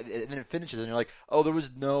 and then and then it finishes, and you're like, oh, there was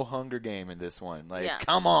no Hunger Game in this one. Like, Yeah.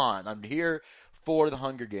 come on, I'm here for the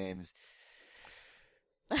Hunger Games.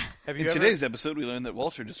 Have In you ever, today's episode, we learned that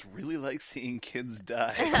Walter just really likes seeing kids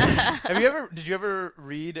die. Did you ever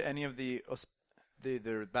read any of the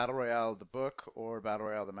Battle Royale the book or Battle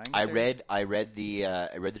Royale the manga? series? I read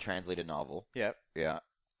the translated novel. Yep. Yeah.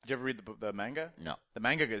 Did you ever read the manga? No. The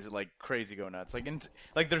manga is like crazy go nuts.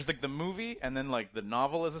 Like there's like the movie and then like the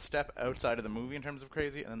novel is a step outside of the movie in terms of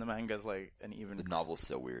crazy, and then the manga is like an even. The novel's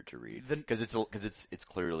so weird to read The- because it's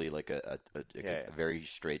clearly like a Yeah. very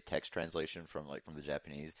straight text translation from the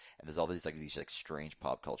Japanese, and there's all these strange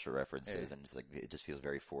pop culture references, Yeah. and it's like it just feels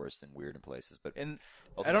very forced and weird in places. But And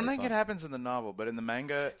I ultimately don't think fun. it happens in the novel, but in the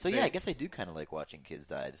manga. So yeah, I guess I do kind of like watching kids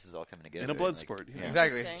die. This is all coming together In a blood like, sport, yeah.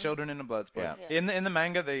 Exactly, Interesting. it's children in a blood sport. Yeah. In the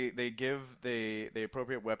manga, they give the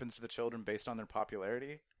appropriate weapons to the children based on their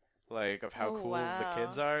popularity, like of how Oh, cool wow. the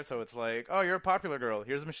kids are. So it's like, oh, you're a popular girl.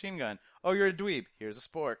 Here's a machine gun. Oh, you're a dweeb. Here's a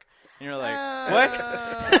spork. And you're like,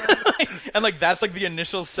 what? And like that's like the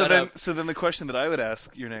initial So setup. then the question that I would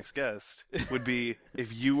ask your next guest would be,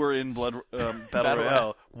 if you were in Battle Battle Royale,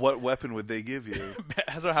 Royale. what weapon would they give you?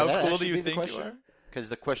 So how Would that cool do actually you be the think you question? are? Because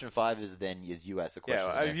the question 5 is you ask the question.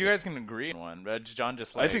 Yeah, and if I you say- guys can agree on one, but John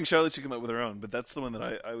just like I think Charlotte should come up with her own, but that's the one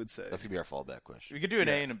that I would say. that's gonna be our fallback question. we could do an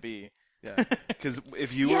A and a B. Yeah, because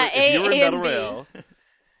if you Yeah, were in A and Battle B. Royale,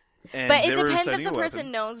 and But they it were depends if assigning the a person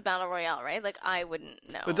weapon, knows Battle Royale, right? Like I wouldn't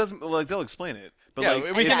know. but it doesn't like they'll explain it. But Yeah, like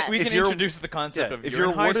we if- can we if can you're- introduce the concept yeah, of if you're you're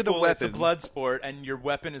in high awarded a school, it's a weapon- blood sport, and your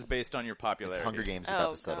weapon is based on your It's popularity. Hunger Games without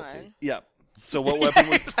Oh the subtlety. god. Yeah. So what weapon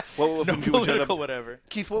would No would you end political up? whatever.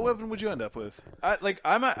 Keith, what weapon would you end up with?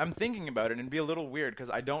 I'm thinking about it, and it'd be a little weird because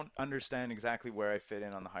I don't understand exactly where I fit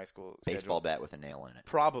in on the high school Baseball schedule. bat with a nail in it.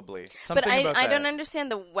 Probably But something about I that. don't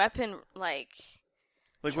understand the weapon. Like,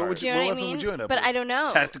 Like what would do you, you know what what I weapon mean? would you end up But with? I don't know.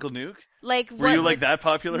 Tactical nuke? Like, Were you like that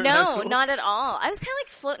popular in high No, school? not at all. I was kind of like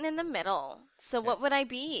floating in the middle. So what would I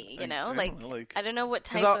be? You know, I like, don't know, like- I don't know what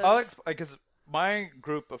type Because of. because my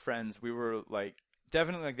group of friends, we were like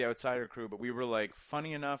definitely like the outsider crew, but we were like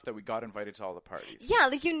funny enough that we got invited to all the parties. Yeah,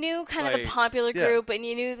 like you knew kind of the Like, popular yeah. group, and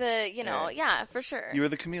you knew the, Yeah. yeah, for sure. You were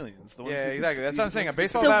the chameleons. The ones Yeah, who could- exactly. That's what I'm saying. A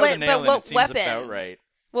baseball So bat with a what- nail but in what it seems weapon? about right.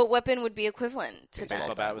 What weapon would be equivalent to Baseball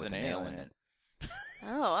that? bat with a nail in it.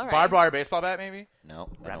 Oh, all right. Barbed wire baseball bat, maybe. No,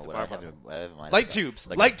 Wrap no, the what I barb have up. in- what I have in mind Light is tubes.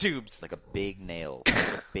 like Light a- tubes. like a big nail, like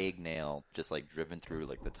a big nail, just like driven through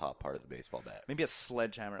like the top part of the baseball bat. Maybe a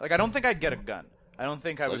sledgehammer. Like I don't think I'd get a gun. I don't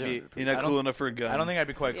think I would be. Sledgehammer would be You're I not don't- cool enough for a gun. I don't think I'd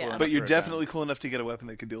be quite cool Yeah. enough. But you're for a gun. definitely cool enough to get a weapon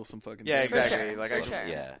that could deal some fucking Yeah, damage. For exactly. sure, Like for I, sure.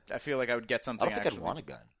 Yeah, I feel like I would get I something. don't think actually. I'd want a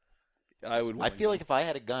gun. I would. I want feel a like if I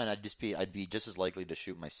had a gun, I'd be just as likely to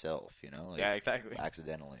shoot myself. You know, like, Yeah, exactly.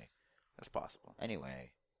 accidentally. That's possible.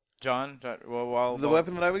 Anyway, John, well, the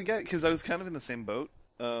weapon that I would get, because I was kind of in the same boat.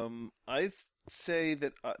 I'd say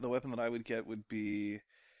that the weapon that I would get would be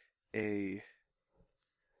a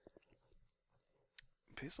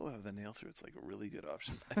baseball bat with a nail through. It's like a really good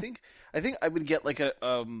option. I think I would get like a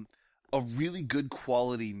a really good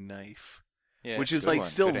quality knife. Yeah, which is good like one.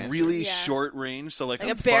 still Good answer. really Yeah. short range. So like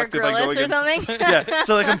Like I'm a Bear fucked if I go Grylls or against something? yeah.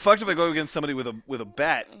 So like I'm fucked if I go against somebody with a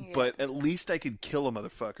bat, Yeah. but at least I could kill a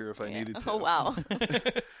motherfucker if I Yeah. needed to. Oh, wow.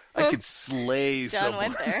 I could slay John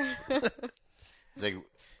someone. went there. It's like,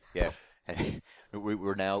 yeah,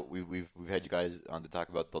 we're now we've had you guys on to talk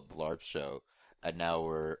about the LARP show, and now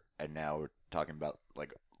we're talking about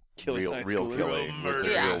like Killing high real schoolers. killing with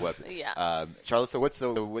Yeah. real weapons. Yeah. Charlotte, so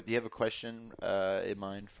what do you have a question in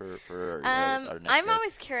mind for our next I'm guest?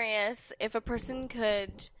 always curious if a person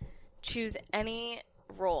could choose any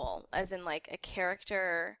role, as in like a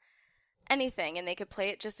character, anything, and they could play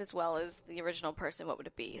it just as well as the original person. What would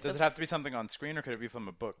it be? Does it have to be something on screen, or could it be from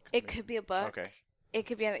a book? It could be a book. Okay. It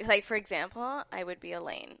could be like, for example, I would be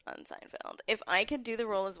Elaine on Seinfeld. If I could do the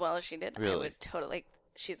role as well as she did, I Really? would totally.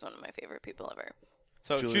 She's one of my favorite people ever.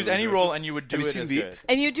 So Julia choose any Louis-Dreyfus. role, and you would do Have you it seen as Veep? good.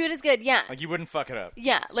 And you do it as good, yeah. Like you wouldn't fuck it up.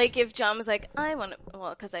 Yeah, like if John was like, I want to, well,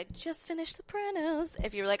 because I just finished Sopranos.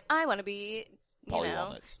 If you were like, I want to be, you Polly know,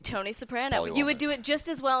 Walnuts. Tony Soprano, Polly you would do Walnuts. it just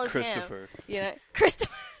as well as Christopher. him. You know,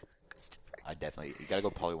 Christopher. I definitely you gotta go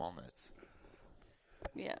Polly Walnuts.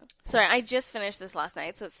 Yeah. Sorry, I just finished this last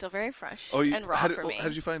night, so it's still very fresh and raw for me. How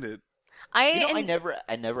did you find it? I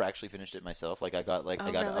never actually finished it myself. Like I got Oh,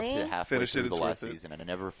 up really? to halfway Finished it, through the it's last worth it. season, and I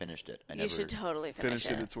never finished it. I You never should totally finish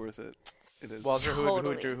Finish it. it. It's worth it. It is. Walter,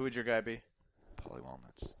 Totally. who would your guy be? Polly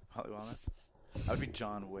Walnuts. Holly Walnuts. I would be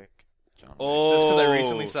John Wick. John Wick. Oh, Just because I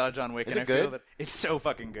recently saw John Wick, Is and it I feel good? that it's so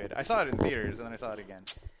fucking good. I saw it in theaters, and then I saw it again.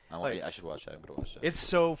 I should watch that. I'm gonna watch that. It's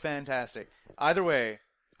so fantastic. Either way,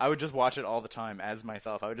 I would just watch it all the time as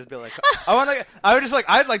myself. I would just be like,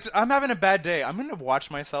 I'm having a bad day. I'm gonna watch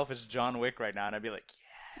myself as John Wick right now, and I'd be like,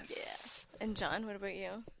 Yes. And John, what about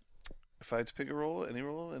you? If I had to pick a role, any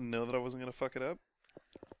role, and know that I wasn't going to fuck it up,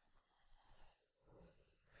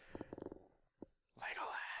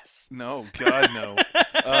 Legolas. no, God,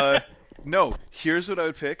 no. No, here's what I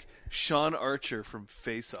would pick: Sean Archer from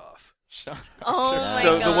Face Off. Oh my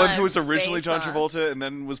So god. the one who was originally Face John Off. Travolta and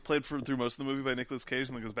then was played through most of the movie by Nicolas Cage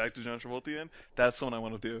and then goes back to John Travolta again. That's the one I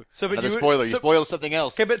want to do. So, but Another you spoiler. You so- spoiled something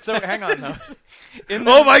else. Okay, but so hang on though.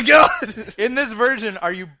 Oh my God! In this version,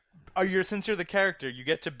 are you since you're the character, you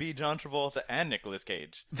get to be John Travolta and Nicolas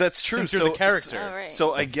Cage. That's true. Since you're the character. Oh, right.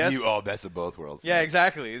 So I guess best of both worlds. Yeah,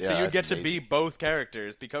 exactly. Yeah, so you would get that's to be amazing. both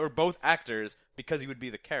characters or both actors because you would be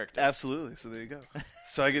the character. absolutely. So there you go.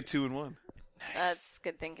 So I get 2 in 1. That's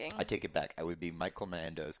good thinking. I take it back. I would be Michael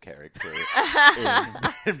Mando's character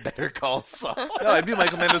in Better Call Saul. No, I'd be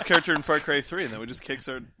Michael Mando's character in Far Cry 3, and that would just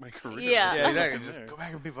kickstart my career. Yeah. Yeah, exactly. From Just there. go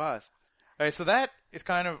back and be boss. All right, so that is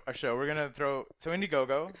kind of a show. We're gonna throw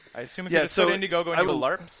Indiegogo. I assume if you just go to Indiegogo and I you go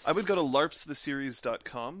would- LARPs. I would go to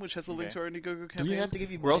larpstheseries.com, which has a link Okay. to our Indiegogo Do campaign. we have to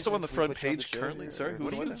give you We're money also on the since we front put you on the page show? currently. Sorry,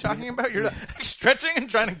 What are you was talking about? You're stretching and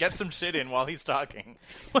trying to get some shit in while he's talking.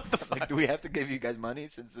 What the fuck? Like, do we have to give you guys money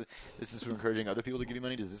since this is for encouraging other people to give you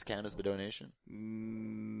money? Does this count as the donation?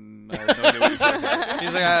 I have no idea what you're talking about.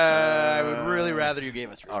 He's like, I would really rather you gave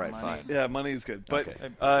us All right, money. fine. Yeah, money is good, but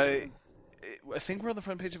Okay. I think we're on the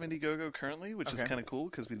front page of Indiegogo currently, which is Okay. kind of cool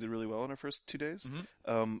because we did really well in our first 2 days.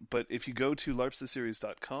 But if you go to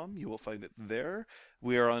larpstheseries.com, you will find it there.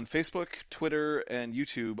 We are on Facebook, Twitter, and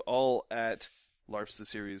YouTube, all at LARPs the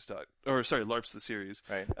Series. LARPs the Series.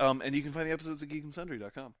 Right. And you can find the episodes at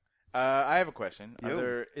geekandsundry.com. I have a question.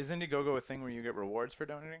 Yo. Is Indiegogo a thing where you get rewards for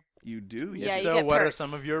donating? You do? Yeah, If you so, get what are perks.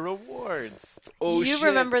 some of your rewards? Oh, you shit.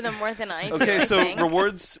 remember them more than I do. Okay, I so think.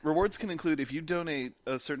 rewards can include, if you donate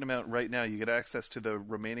a certain amount right now, you get access to the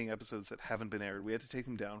remaining episodes that haven't been aired. We had to take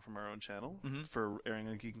them down from our own channel for airing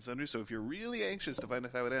on Geek and Sundry. So if you're really anxious to find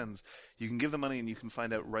out how it ends, you can give the money and you can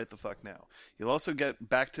find out right the fuck now. You'll also get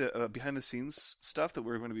back to behind the scenes stuff that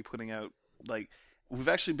we're going to be putting out. Like, we've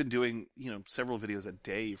actually been doing, several videos a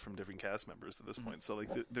day from different cast members at this point. So, like,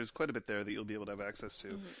 there's quite a bit there that you'll be able to have access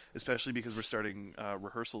to, especially because we're starting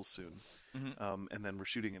rehearsals soon, and then we're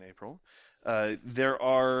shooting in April. There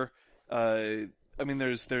are,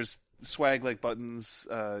 there's swag like buttons,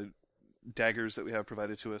 daggers that we have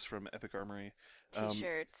provided to us from Epic Armory,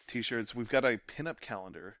 T-shirts. T-shirts. We've got a pinup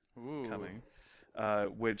calendar Ooh. coming.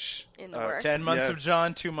 Which In the works. 10 months Yeah. of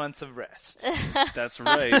John, 2 months of rest. That's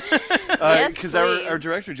right. Yes, Because please. our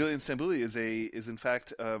director Julian Stambouli is in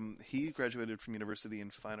fact he graduated from university in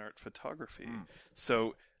fine art photography.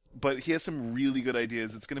 So, but he has some really good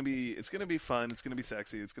ideas. It's gonna be fun. It's gonna be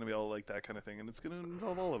sexy. It's gonna be all like that kind of thing, and it's gonna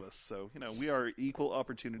involve all of us. So we are equal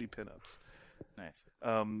opportunity pinups. Nice.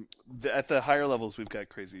 At the higher levels, we've got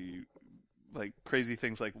crazy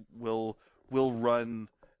things like we'll run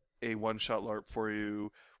a one-shot LARP for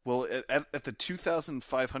you. Well, at the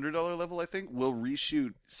 $2,500 level, I think we'll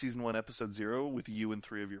reshoot season 1, episode 0 with you and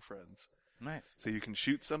 3 of your friends. Nice. So you can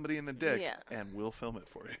shoot somebody in the dick, Yeah. and we'll film it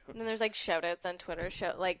for you. And then there's like shout outs on Twitter.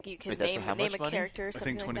 Like you can Wait, that's name for how name much a money? character or I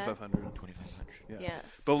something think like that. $2,500. $2,500. Yeah.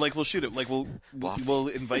 But like we'll shoot it. Like we'll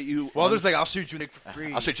invite you. Well, on there's like, I'll shoot you Nick for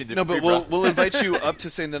free. I'll shoot you. No, but we'll invite you up to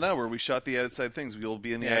Saint Denis where we shot the outside things. We'll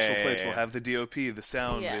be in the actual place. yeah. We'll have the DOP, the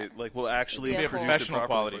sound. Yeah. Like we'll actually Be a produce Professional it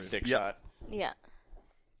quality properly. dick Yeah. shot. Yeah.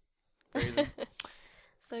 Crazy.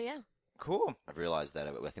 So yeah. Cool. I've realized that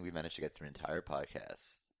I think we managed to get through an entire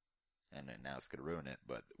podcast, and then now it's going to ruin it,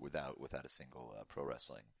 but without a single pro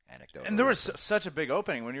wrestling anecdote. And there was such a big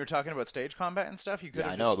opening when you were talking about stage combat and stuff. You could.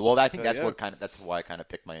 Yeah, I know. Well, I think that's yeah. that's why I kind of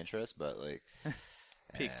picked my interest, but like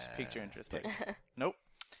piqued your interest. But nope.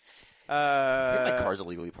 I think my car's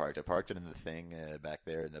illegally parked. I parked it in the thing back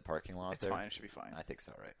there in the parking lot. It's there. fine. It should be fine. I think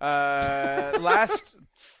so, right? Last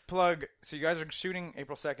plug. So you guys are shooting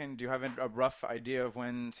April 2nd. Do you have a rough idea of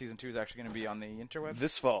when season 2 is actually going to be on the interwebs?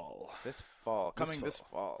 This fall. This fall. Coming this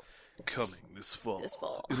fall. Coming this fall. This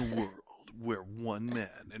fall. In a world where one man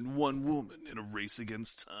and one woman in a race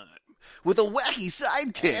against time with a wacky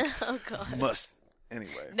sidekick Oh god. must.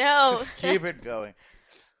 Anyway. No. Just keep it going.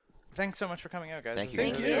 Thanks so much for coming out, guys. Thank This you.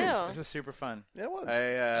 was- Thank you. This was super fun. Yeah, it was. Had a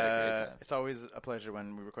great time. It's always a pleasure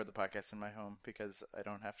when we record the podcast in my home because I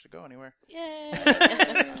don't have to go anywhere. Yay.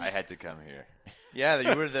 I had to come here. Yeah,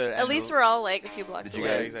 you were the. At least we're all like a few blocks Did you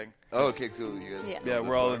away. guys? Oh, okay, cool. You guys. Yeah. Yeah,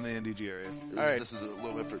 we're all in the NDG area. All right. This is a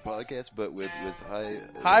low effort podcast, but with high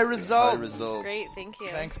High results. High results. Great, thank you.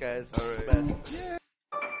 Thanks, guys. All right.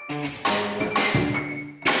 Best.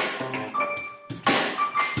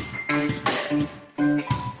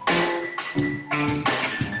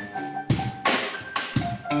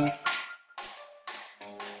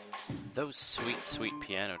 Those sweet, sweet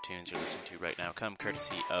piano tunes you're listening to right now come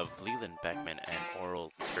courtesy of Leland Beckman and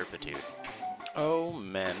Oral Turpitude. Oh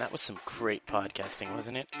man, that was some great podcasting,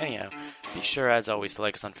 wasn't it? Anyhow, be sure as always to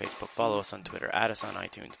like us on Facebook, follow us on Twitter, add us on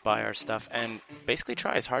iTunes, buy our stuff, and basically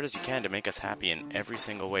try as hard as you can to make us happy in every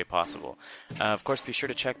single way possible. Of course, be sure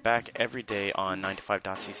to check back every day on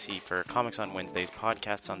 9to5.cc for comics on Wednesdays,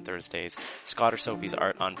 podcasts on Thursdays, Scott or Sophie's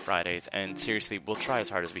art on Fridays, and seriously, we'll try as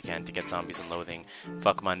hard as we can to get Zombies and Loathing,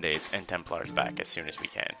 Fuck Mondays, and Templars back as soon as we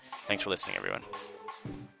can. Thanks for listening, everyone.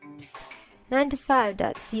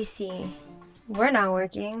 9to5.cc. We're not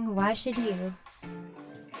working. Why should you?